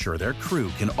hard to ensure their crew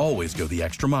can always go the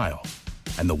extra mile,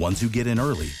 and the ones who get in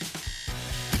early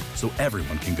so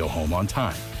everyone can go home on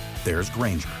time, there's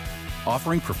Grainger,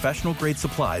 offering professional-grade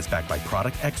supplies backed by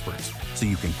product experts so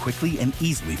you can quickly and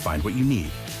easily find what you need.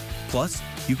 Plus,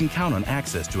 you can count on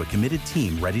access to a committed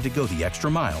team ready to go the extra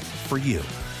mile for you.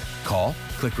 Call,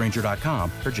 click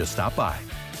Grainger.com, or just stop by.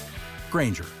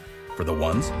 Grainger, for the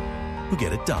ones who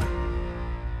get it done.